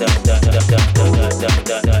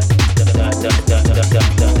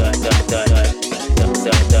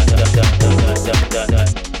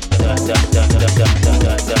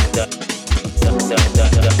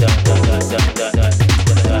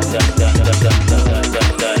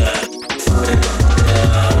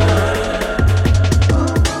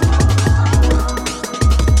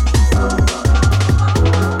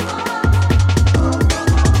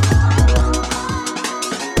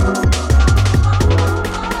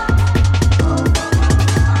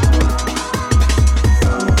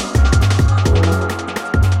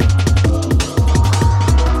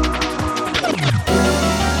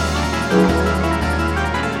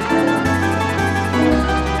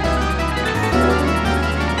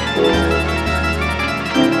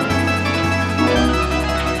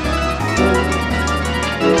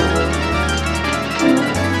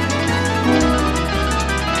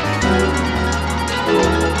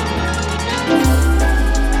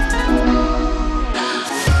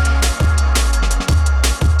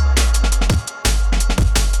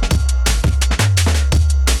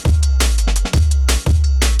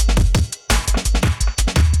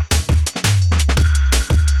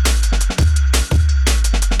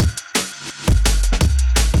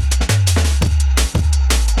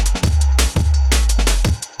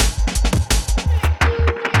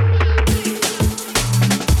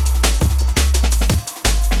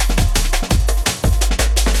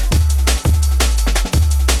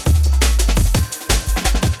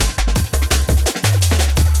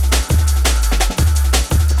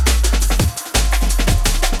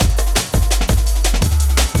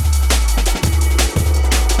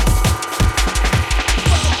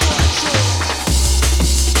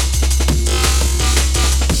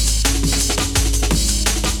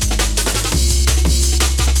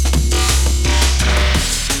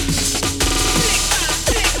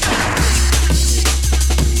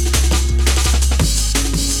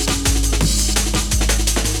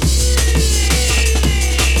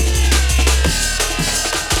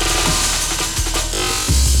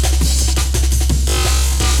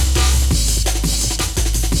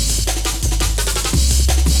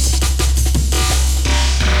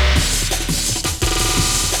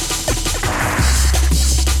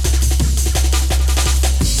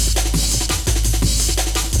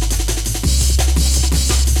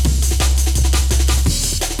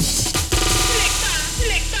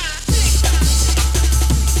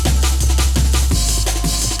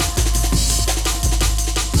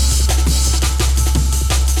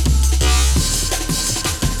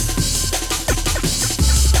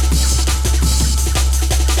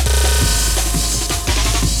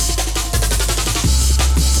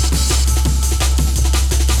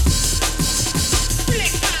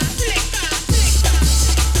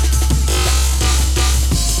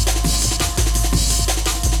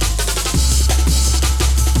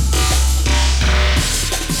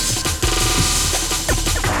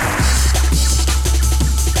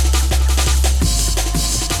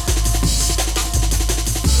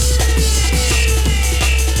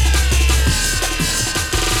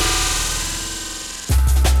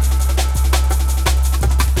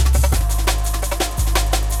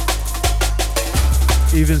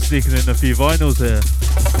Even sneaking in a few vinyls here.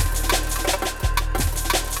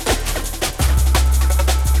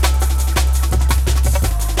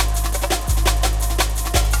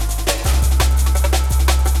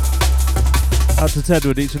 Out to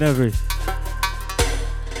Tedward each and every.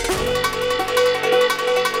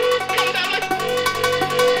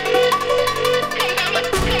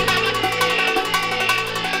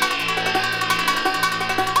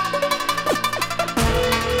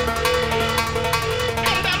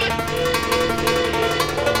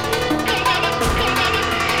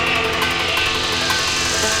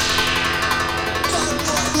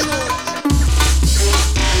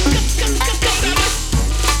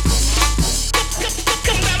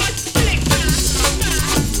 Come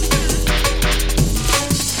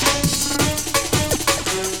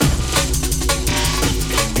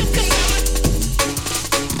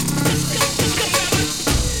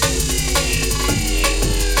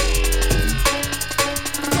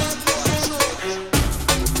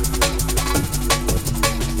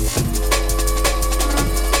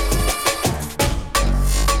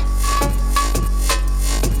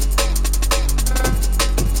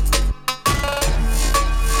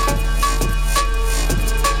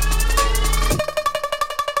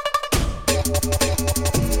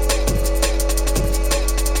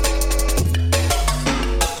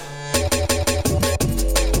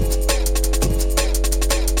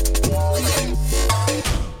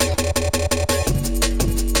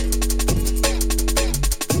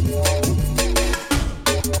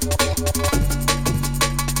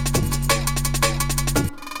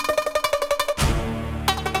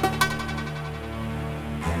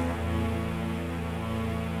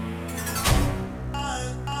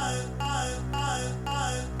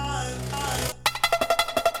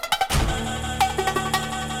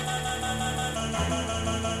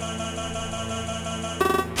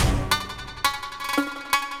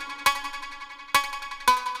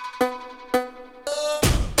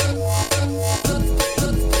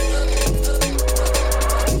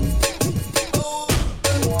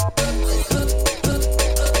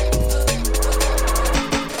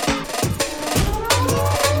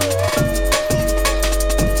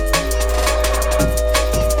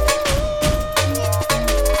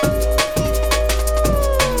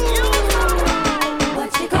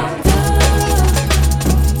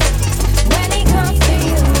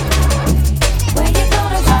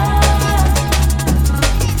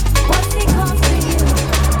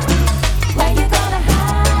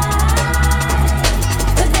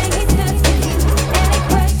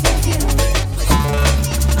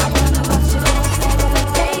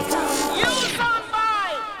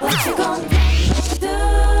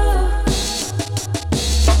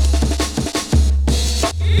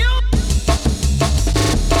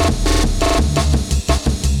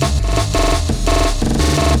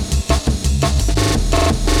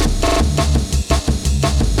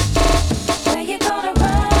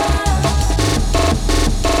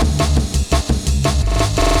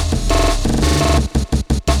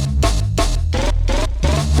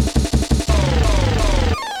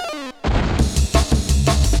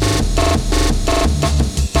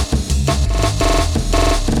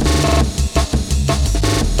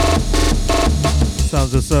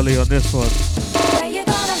Sully on this one. Where you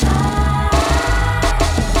gonna hide?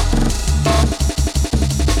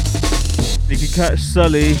 You can catch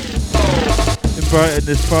Sully in Brighton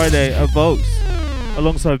this Friday at Volks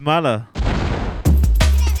alongside Mala.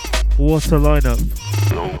 What a lineup.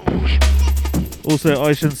 Also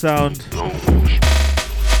Ocean Sound.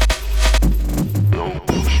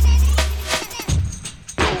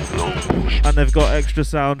 And they've got extra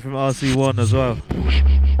sound from RC1 as well.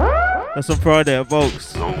 That's on Friday at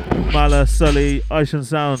Volks. Mala, Sully, Ocean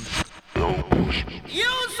Sound.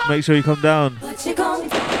 Make sure you come down. What you gonna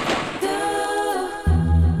do?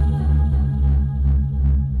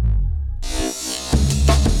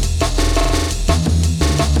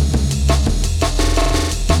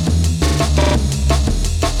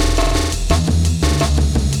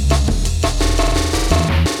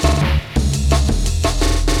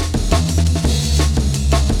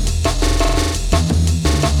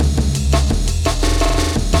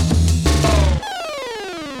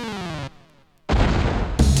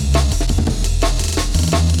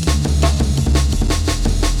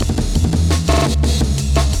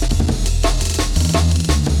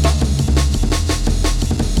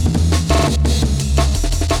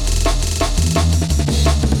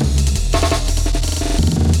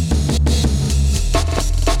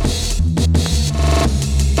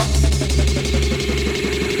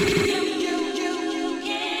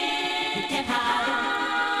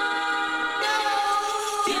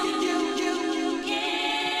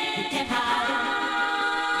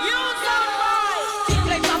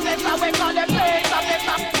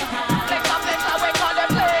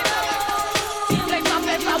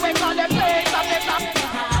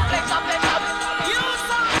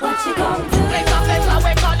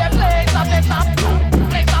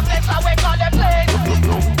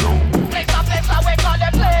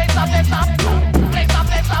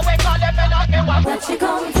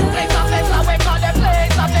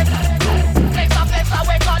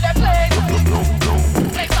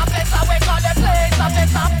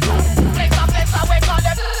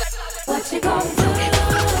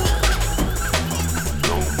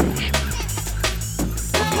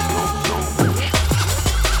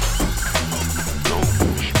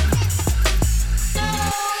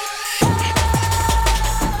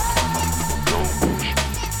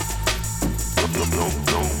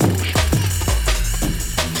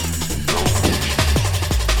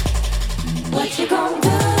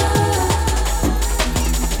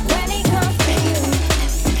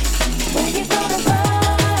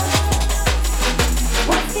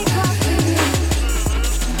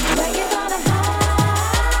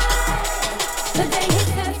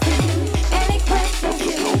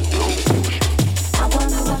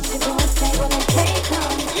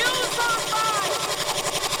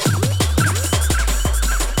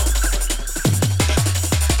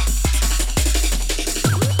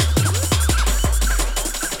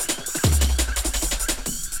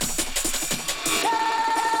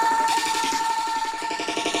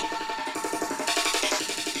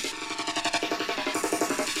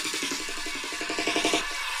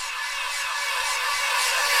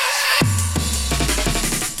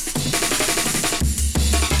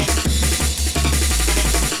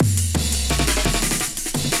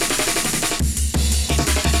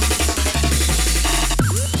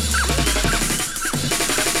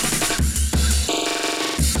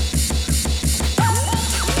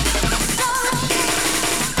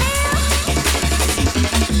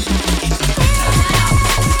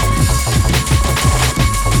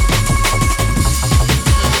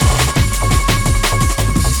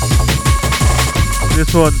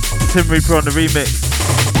 This one, Tim Reaper on the remix.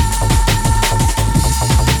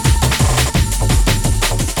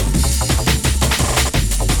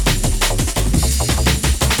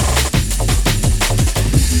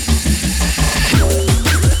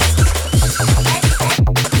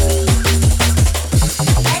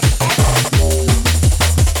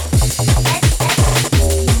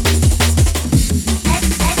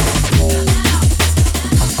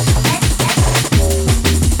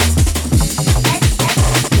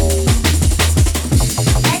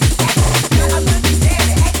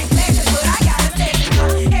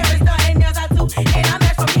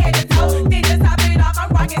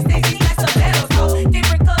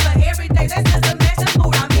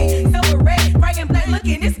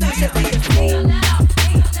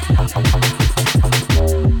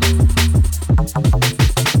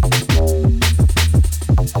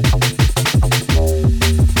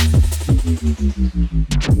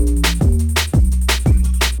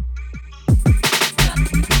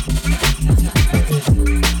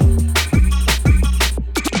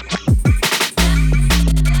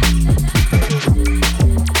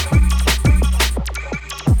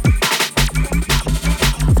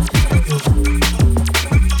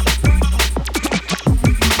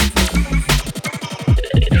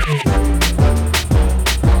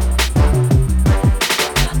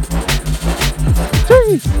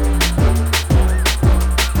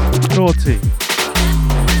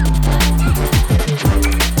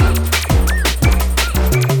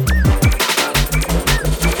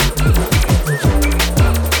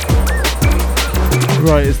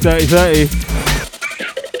 Right, it's 30:30.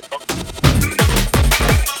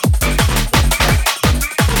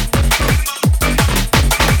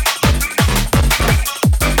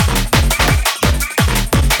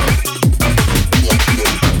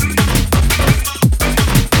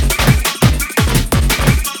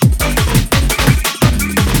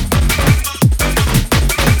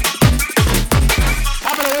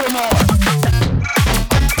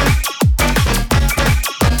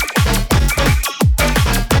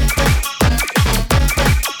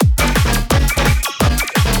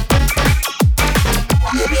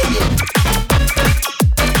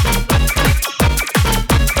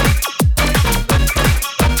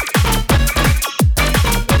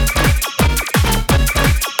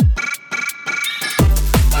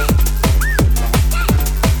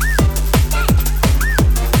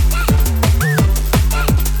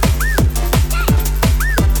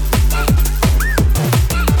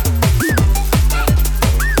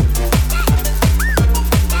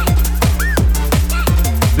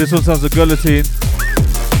 This one sounds a guillotine.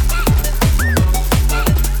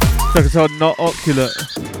 Track is called Not Oculate.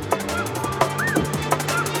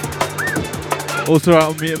 Also out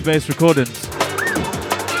on Meat and Bass Recordings.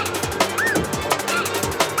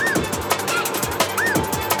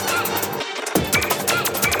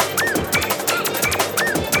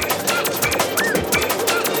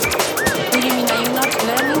 What do you mean, are you not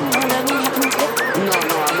learning? No learning happening here? No,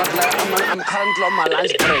 I'm not learning. I'm currently on my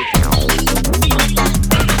lunch break.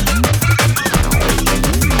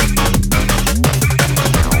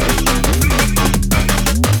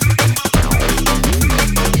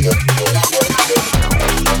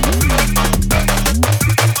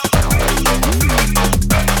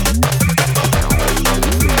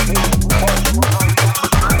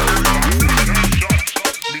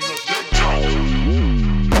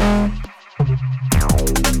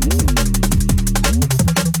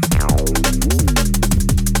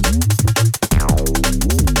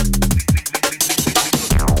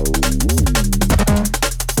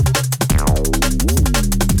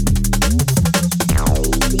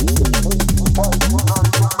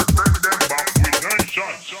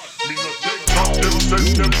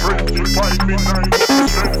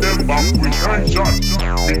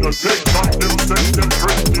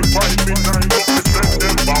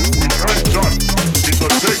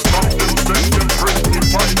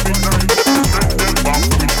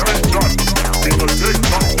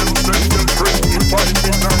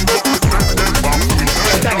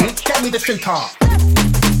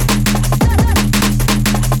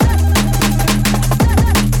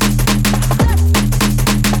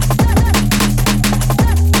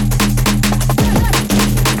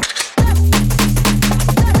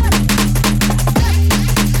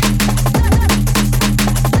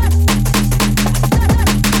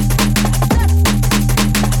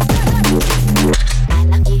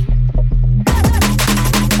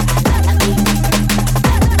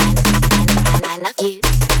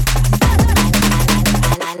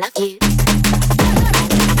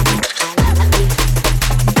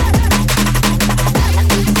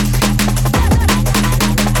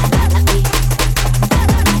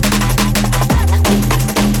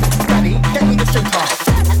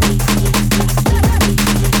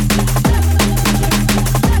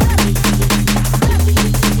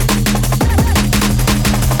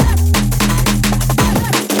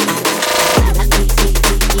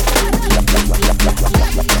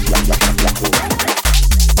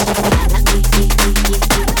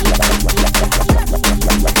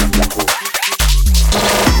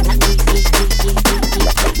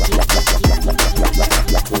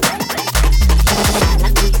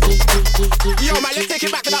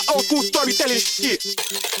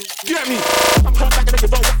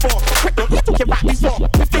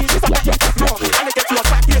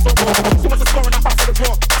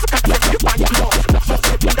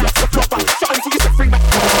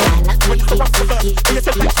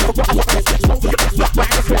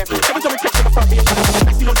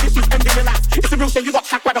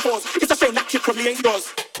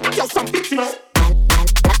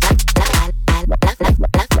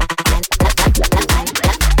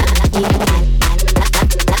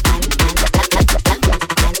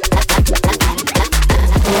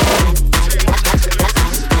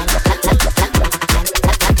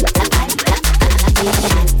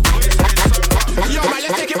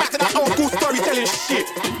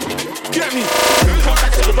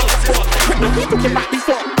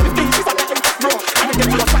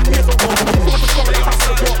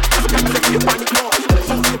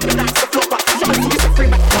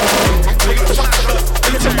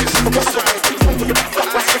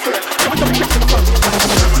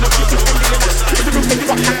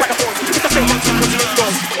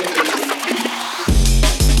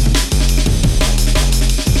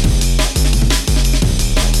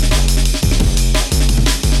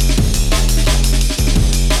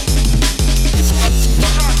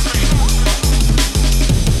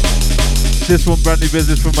 This one brand new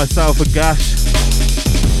business from myself and Gash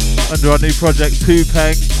under our new project 2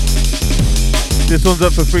 Peng. This one's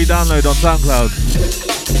up for free download on SoundCloud.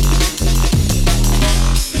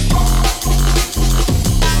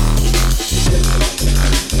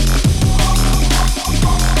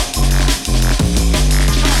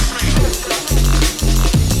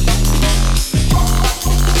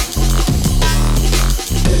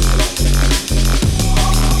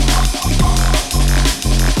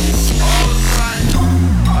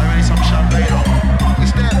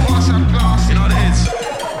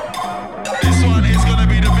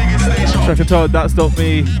 Track entitled That's Not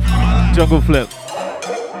Me, Jungle Flip.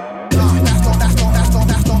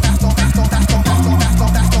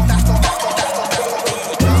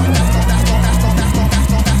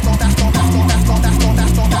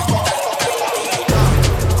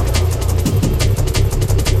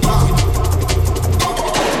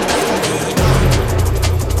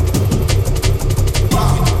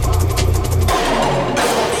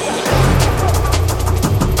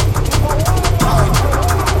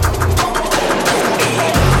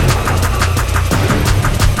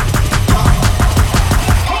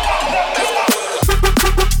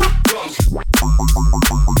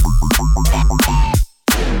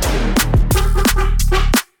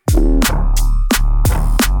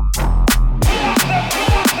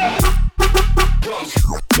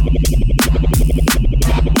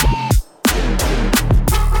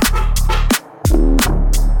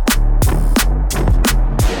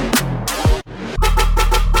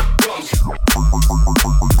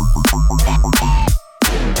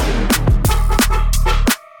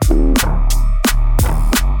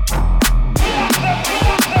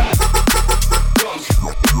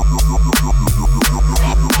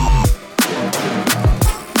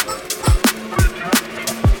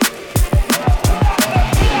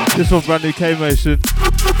 This one brand new K-Motion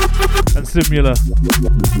and Simula.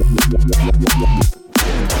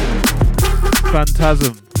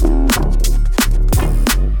 Phantasm.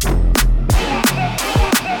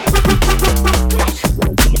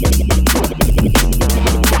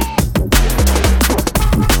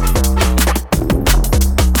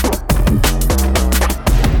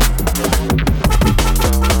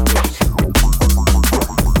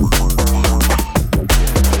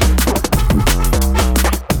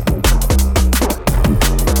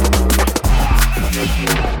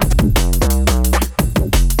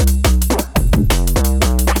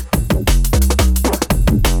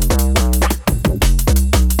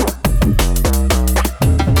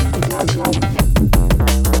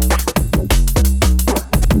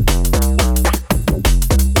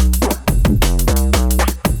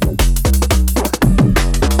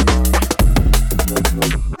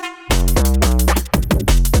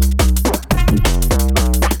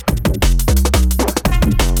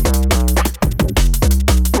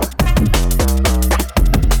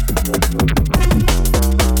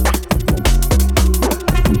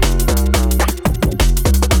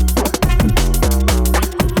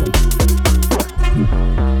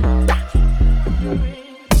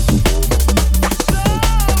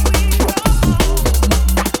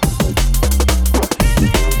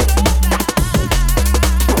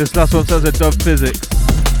 This last one says a Dub Physics.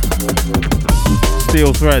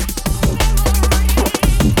 Steel Threads.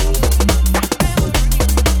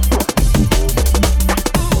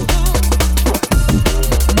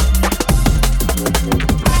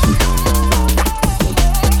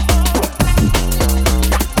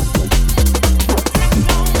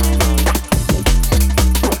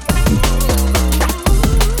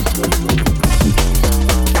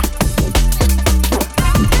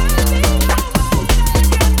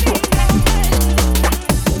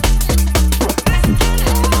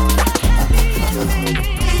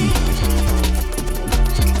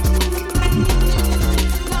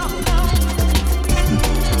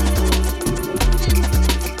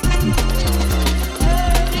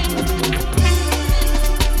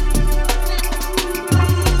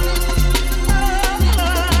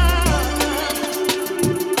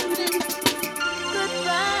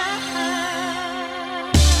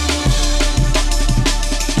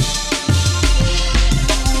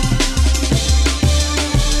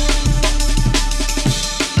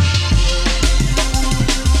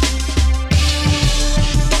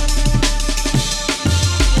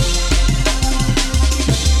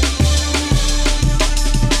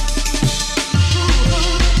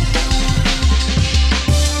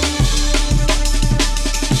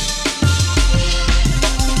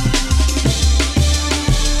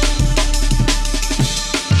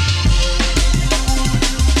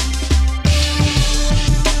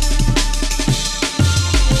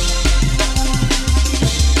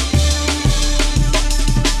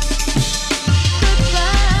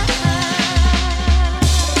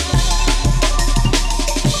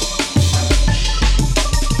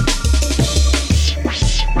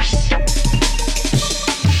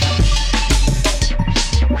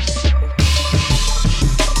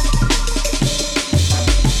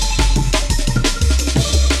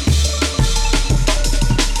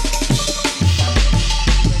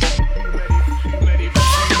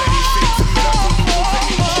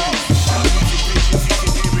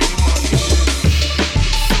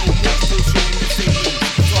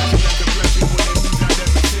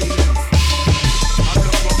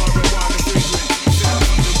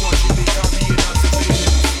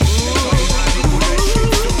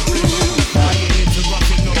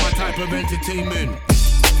 of entertainment.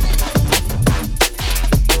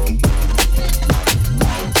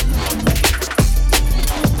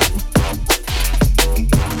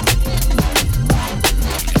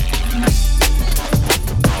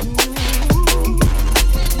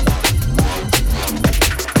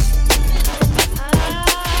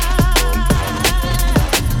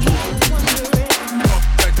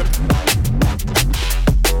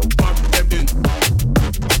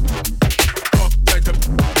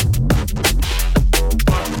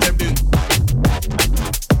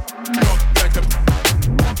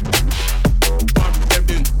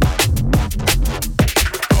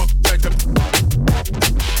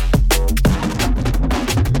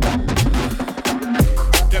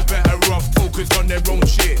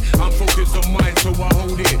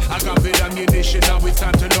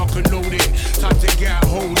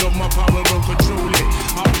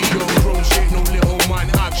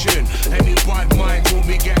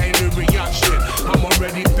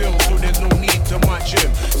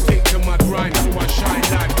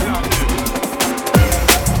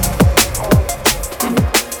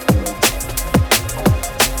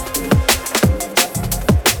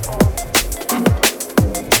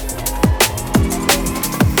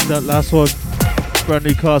 That last one, brand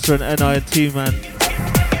new caster and NI&T, man.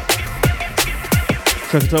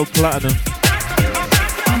 Check it out, Platinum.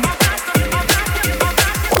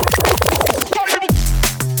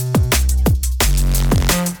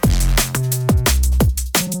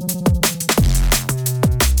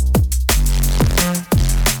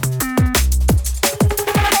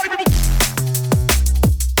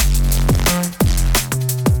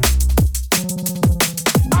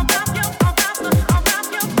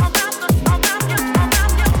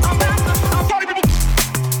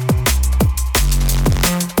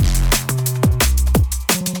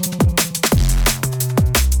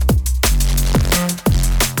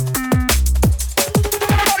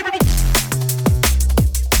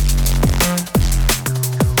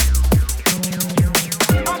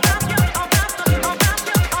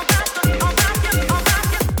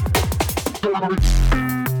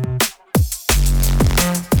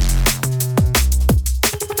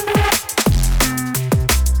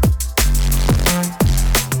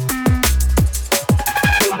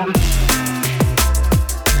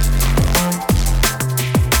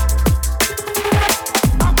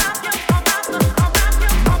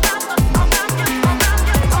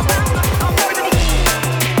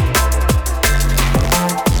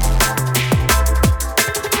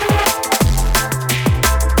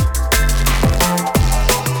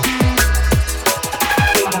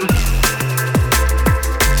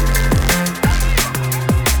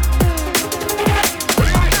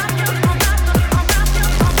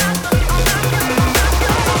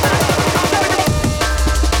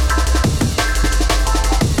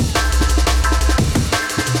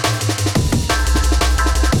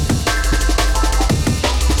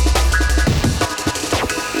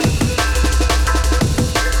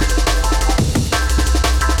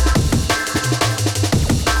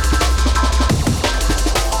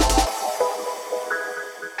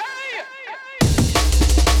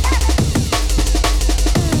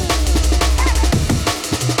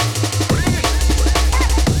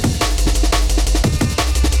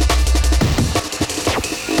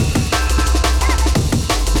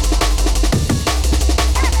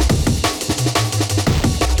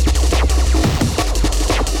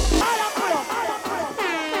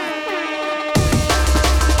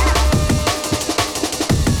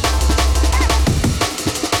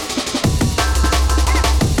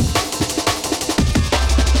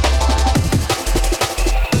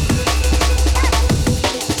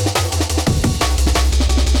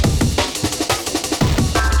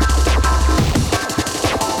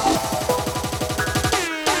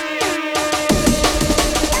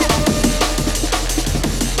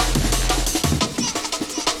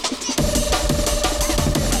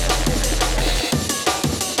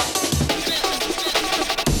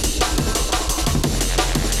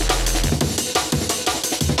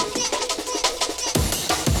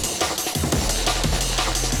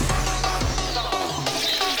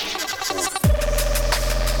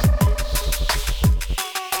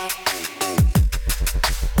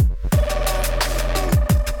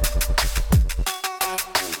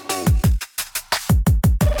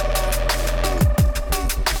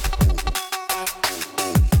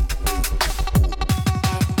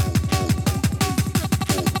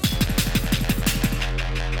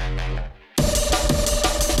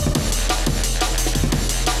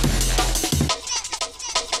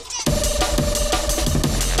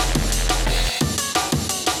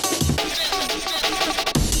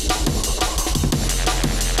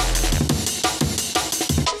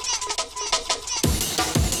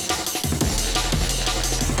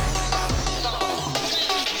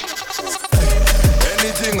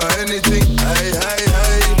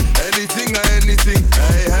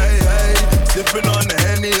 the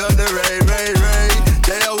Henny on the ray, ray, ray.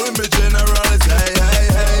 They are with me generals, hey, hey,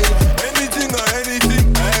 hey. Anything or anything,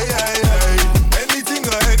 hey, hey, hey. Anything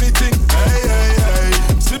or anything, hey, hey, hey.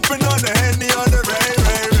 Sipping on the Henny on the ray,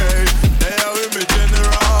 ray, ray. They are with me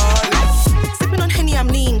generals. Sipping on Henny, I'm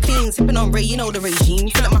lean, clean. Sipping on Ray, you know the regime.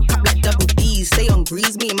 Fill up my cup like double D's. Stay on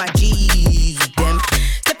grease, me and my G's. Them.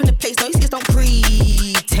 Step in the place, no excuses, don't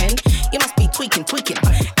pretend. You must be tweaking.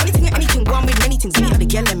 Anything and anything, one with many things. Me at the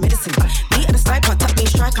yellow medicine. Me at the side, can't touch me,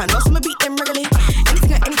 strike. I know some beat them regularly.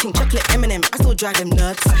 Anything and anything, chocolate Eminem. I still drag them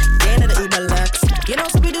nuts. They ain't the Uber lux. You know,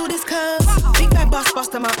 so we do this cuz. Big bad boss,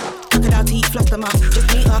 bust them up. Crocodile teeth, fluff them up. Just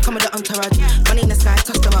meet her, come with the entourage. Money in the sky,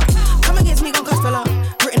 toss them up. Come against me, gon' cost a lot.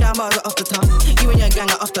 Written down bars are off the top. You and your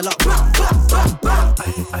gang are off the lot.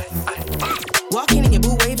 Walking in your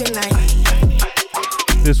boo waving like.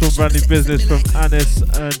 This one brand new business from Anis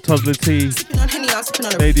and Toddler T.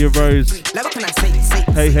 Lady of Rose.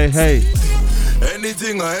 Hey, hey, hey.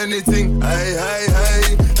 Anything or anything, hey, hey,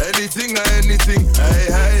 hey. Anything or anything, hey,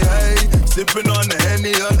 hey, hey. Sipping on the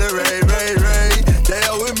Henny on the ray, ray, ray. They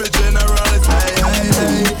are with me generals, hey, hey,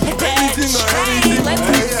 hey. Anything or anything,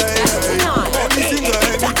 hey, hey, hey. Anything or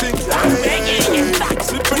anything, hey, hey, hey.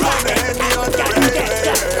 Sipping on the Henny on the ray, ray,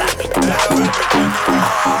 ray. They are with me generals.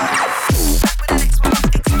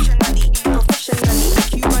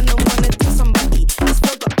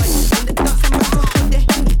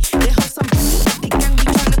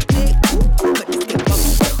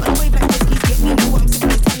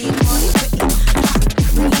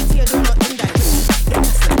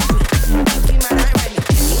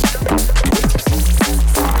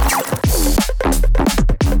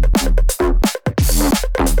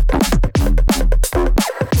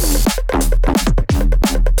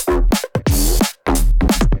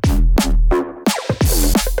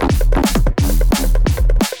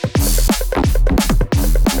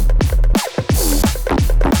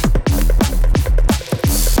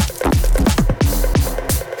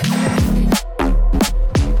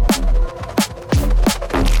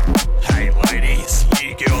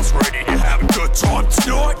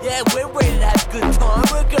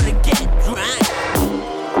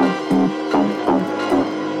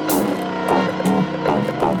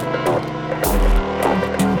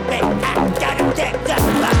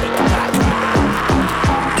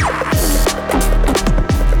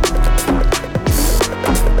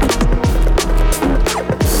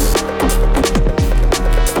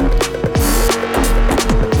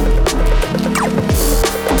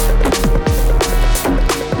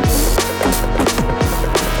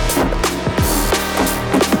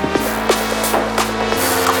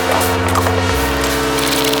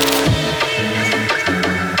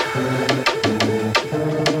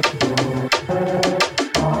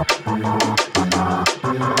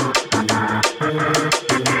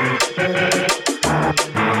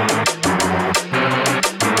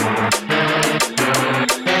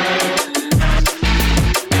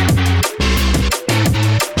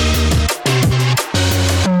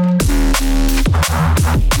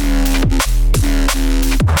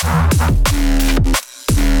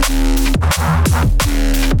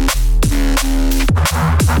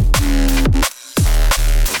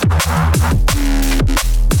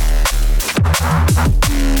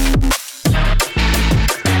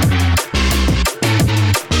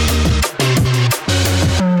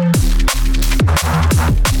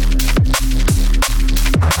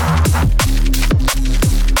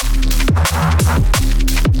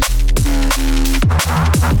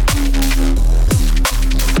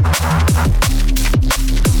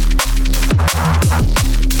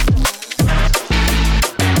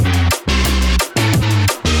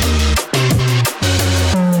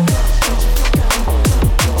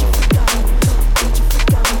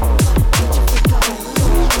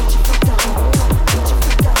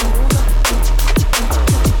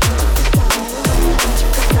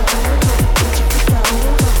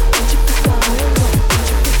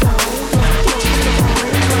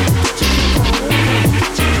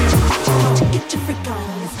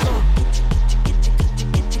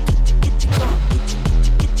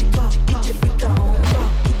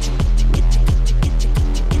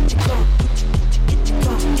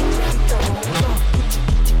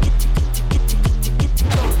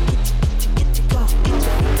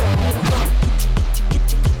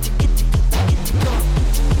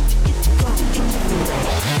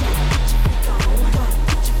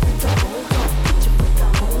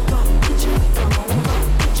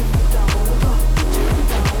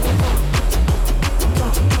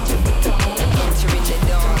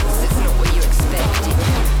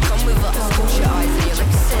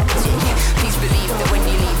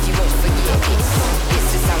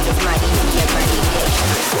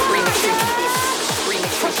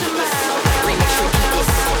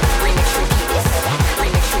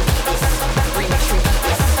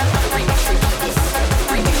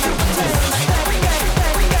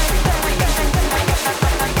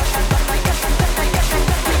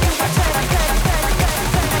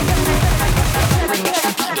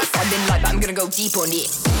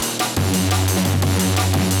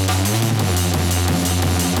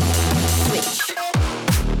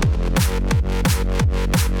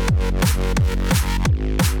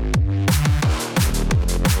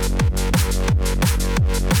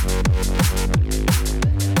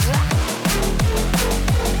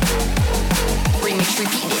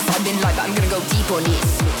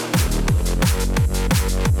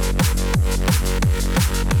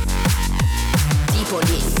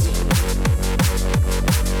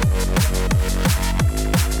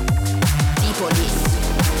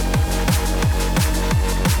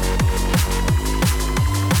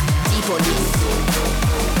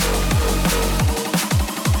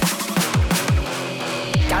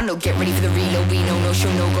 get ready for the reload. We know no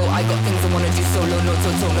show, no go. I got things I wanna do solo, no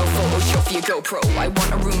toto, no Photoshop for your GoPro. I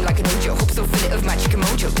want a room like an Ojo, hope so fill it of magic and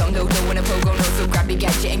mojo. Don't know when a pogo, no, so grab your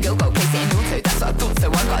gadget and go, place it in auto. That's what I thought, so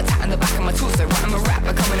I got a tat on the back of my torso. Right, I'm a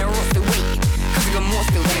rapper, coming a roster, wait. Cause I got more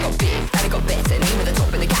still, then I got big, and I got better. Name at the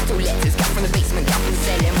top of the capital letters. Got from the basement, got from the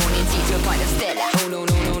cellar. Morning tea to a pint of Stella. Oh no,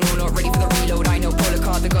 no, no, no, not ready for the reload. I know polar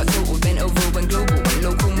card that got total, bent over, went global, went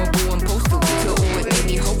local, mobile and postal. To all it made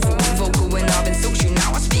me hopeful, vocal when I've been social.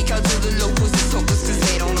 Now I speak out to the locals, the talkers, cause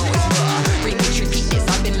they don't know it's raw. Remix, repeat this,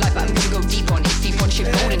 I've been live, but I'm gonna go deep on it. Deep on shit,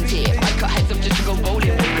 golden tip. I cut heads up just to go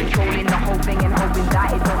bowling. Controlling the whole thing and hoping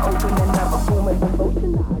that it don't open and the performance and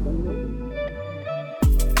motion.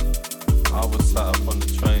 I was sat up on the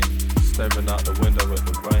train, staring out the window at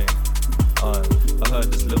the rain. I heard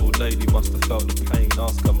this little lady must have felt the pain.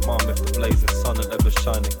 Ask her mum if the blazing sun had ever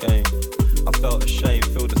shine again. I felt ashamed,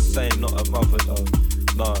 feel the same, not a mother though.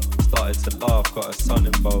 Nah, started to laugh, got a son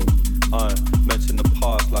involved. I mentioned the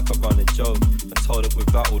past like a running joke, and told it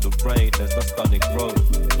without all the rain, there's no stunning growth.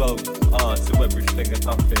 Close, to everything and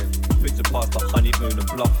nothing. Picture past the honeymoon and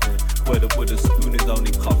bluffing, where the wooden spoon is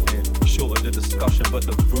only cuffing. Short of the discussion, but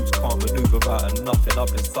the roots can't maneuver out of nothing.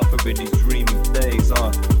 I've been suffering these dreamy days,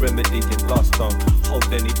 remedying lust, hold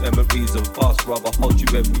any memories of us. Rather hold you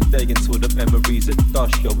every day until the memories are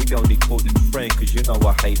dust. Yo, we only called it friend, cause you know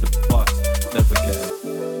I hate the bus. Never get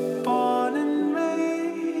it. Born and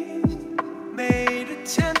raised, made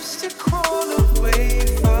attempts to crawl away,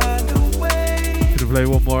 find a way. Gonna play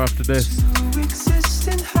one more after this. To exist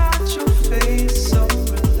and hide your face, so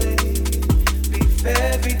relate, leave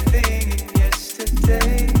everything in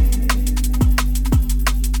yesterday.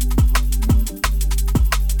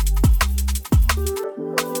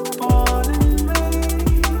 Born and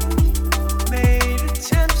raised, made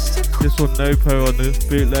attempts to This one, Nopo on the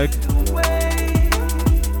bootleg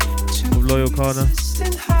of Loyal Kana.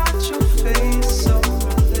 and hide your face, so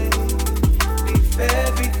relate, leave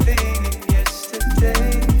everything in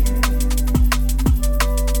yesterday.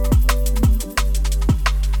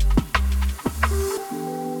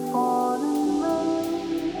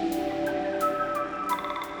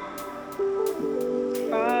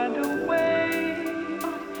 Find a way.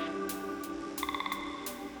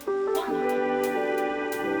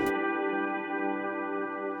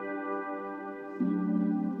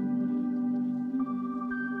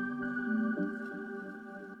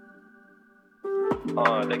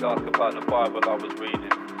 They asked about the Bible I was reading.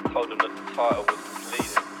 Told them that the title was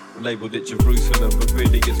misleading. Labelled it Jerusalem, but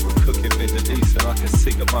really it's for cooking Middle East. And I can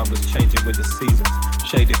see that mine was changing with the seasons,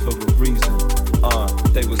 shaded for a reason.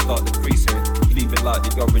 They would start decreasing, leaving like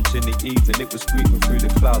the orange in the evening. It was creeping through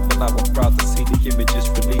the clouds, but now I'm proud to see the images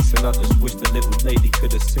releasing. I just wish the little lady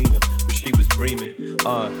could have seen them, but she was dreaming.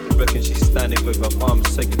 Reckon she's standing with her mum,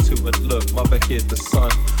 saying to her, look, mother, here's the sun.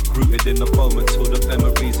 Rooted in the moment till the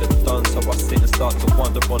memories are done. So I sit and start to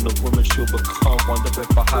wonder on the woman she'll become. Wonder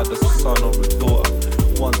if I had a son or a daughter.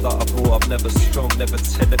 Ones that I brought up, never strong, never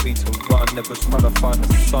telling me to run, never trying to find a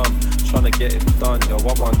son, trying to get it done, yo.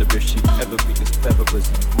 I wonder if she'd ever be as clever as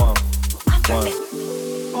her mum.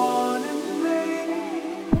 Born and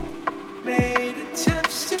raised, made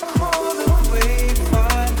attempts to crawl away,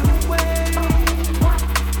 find a way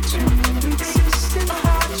to exist and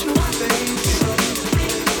hide your face, so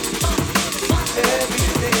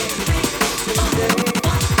everything today.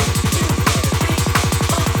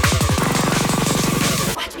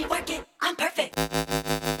 Watch me work it, I'm perfect.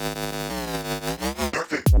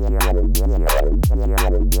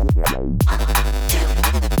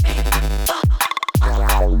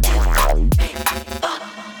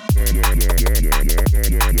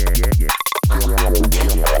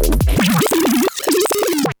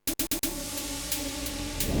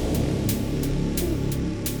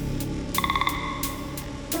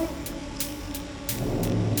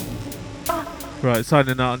 Right,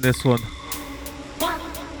 signing out on this one.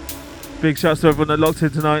 Big shouts to everyone that locked in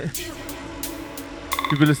tonight.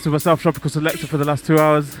 You've been listening to myself, Tropical Selecta, for the last 2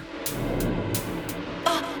 hours.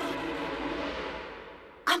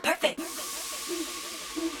 I'm perfect.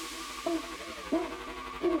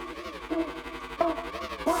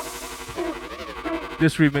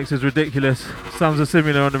 This remix is ridiculous. Sounds are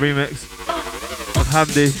similar on the remix of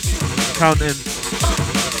Hamdi, Counting.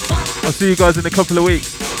 I'll see you guys in a couple of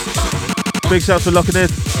weeks. Big shouts for locking in.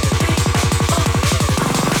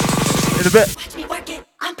 In a bit. Watch me work it,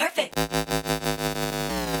 I'm perfect.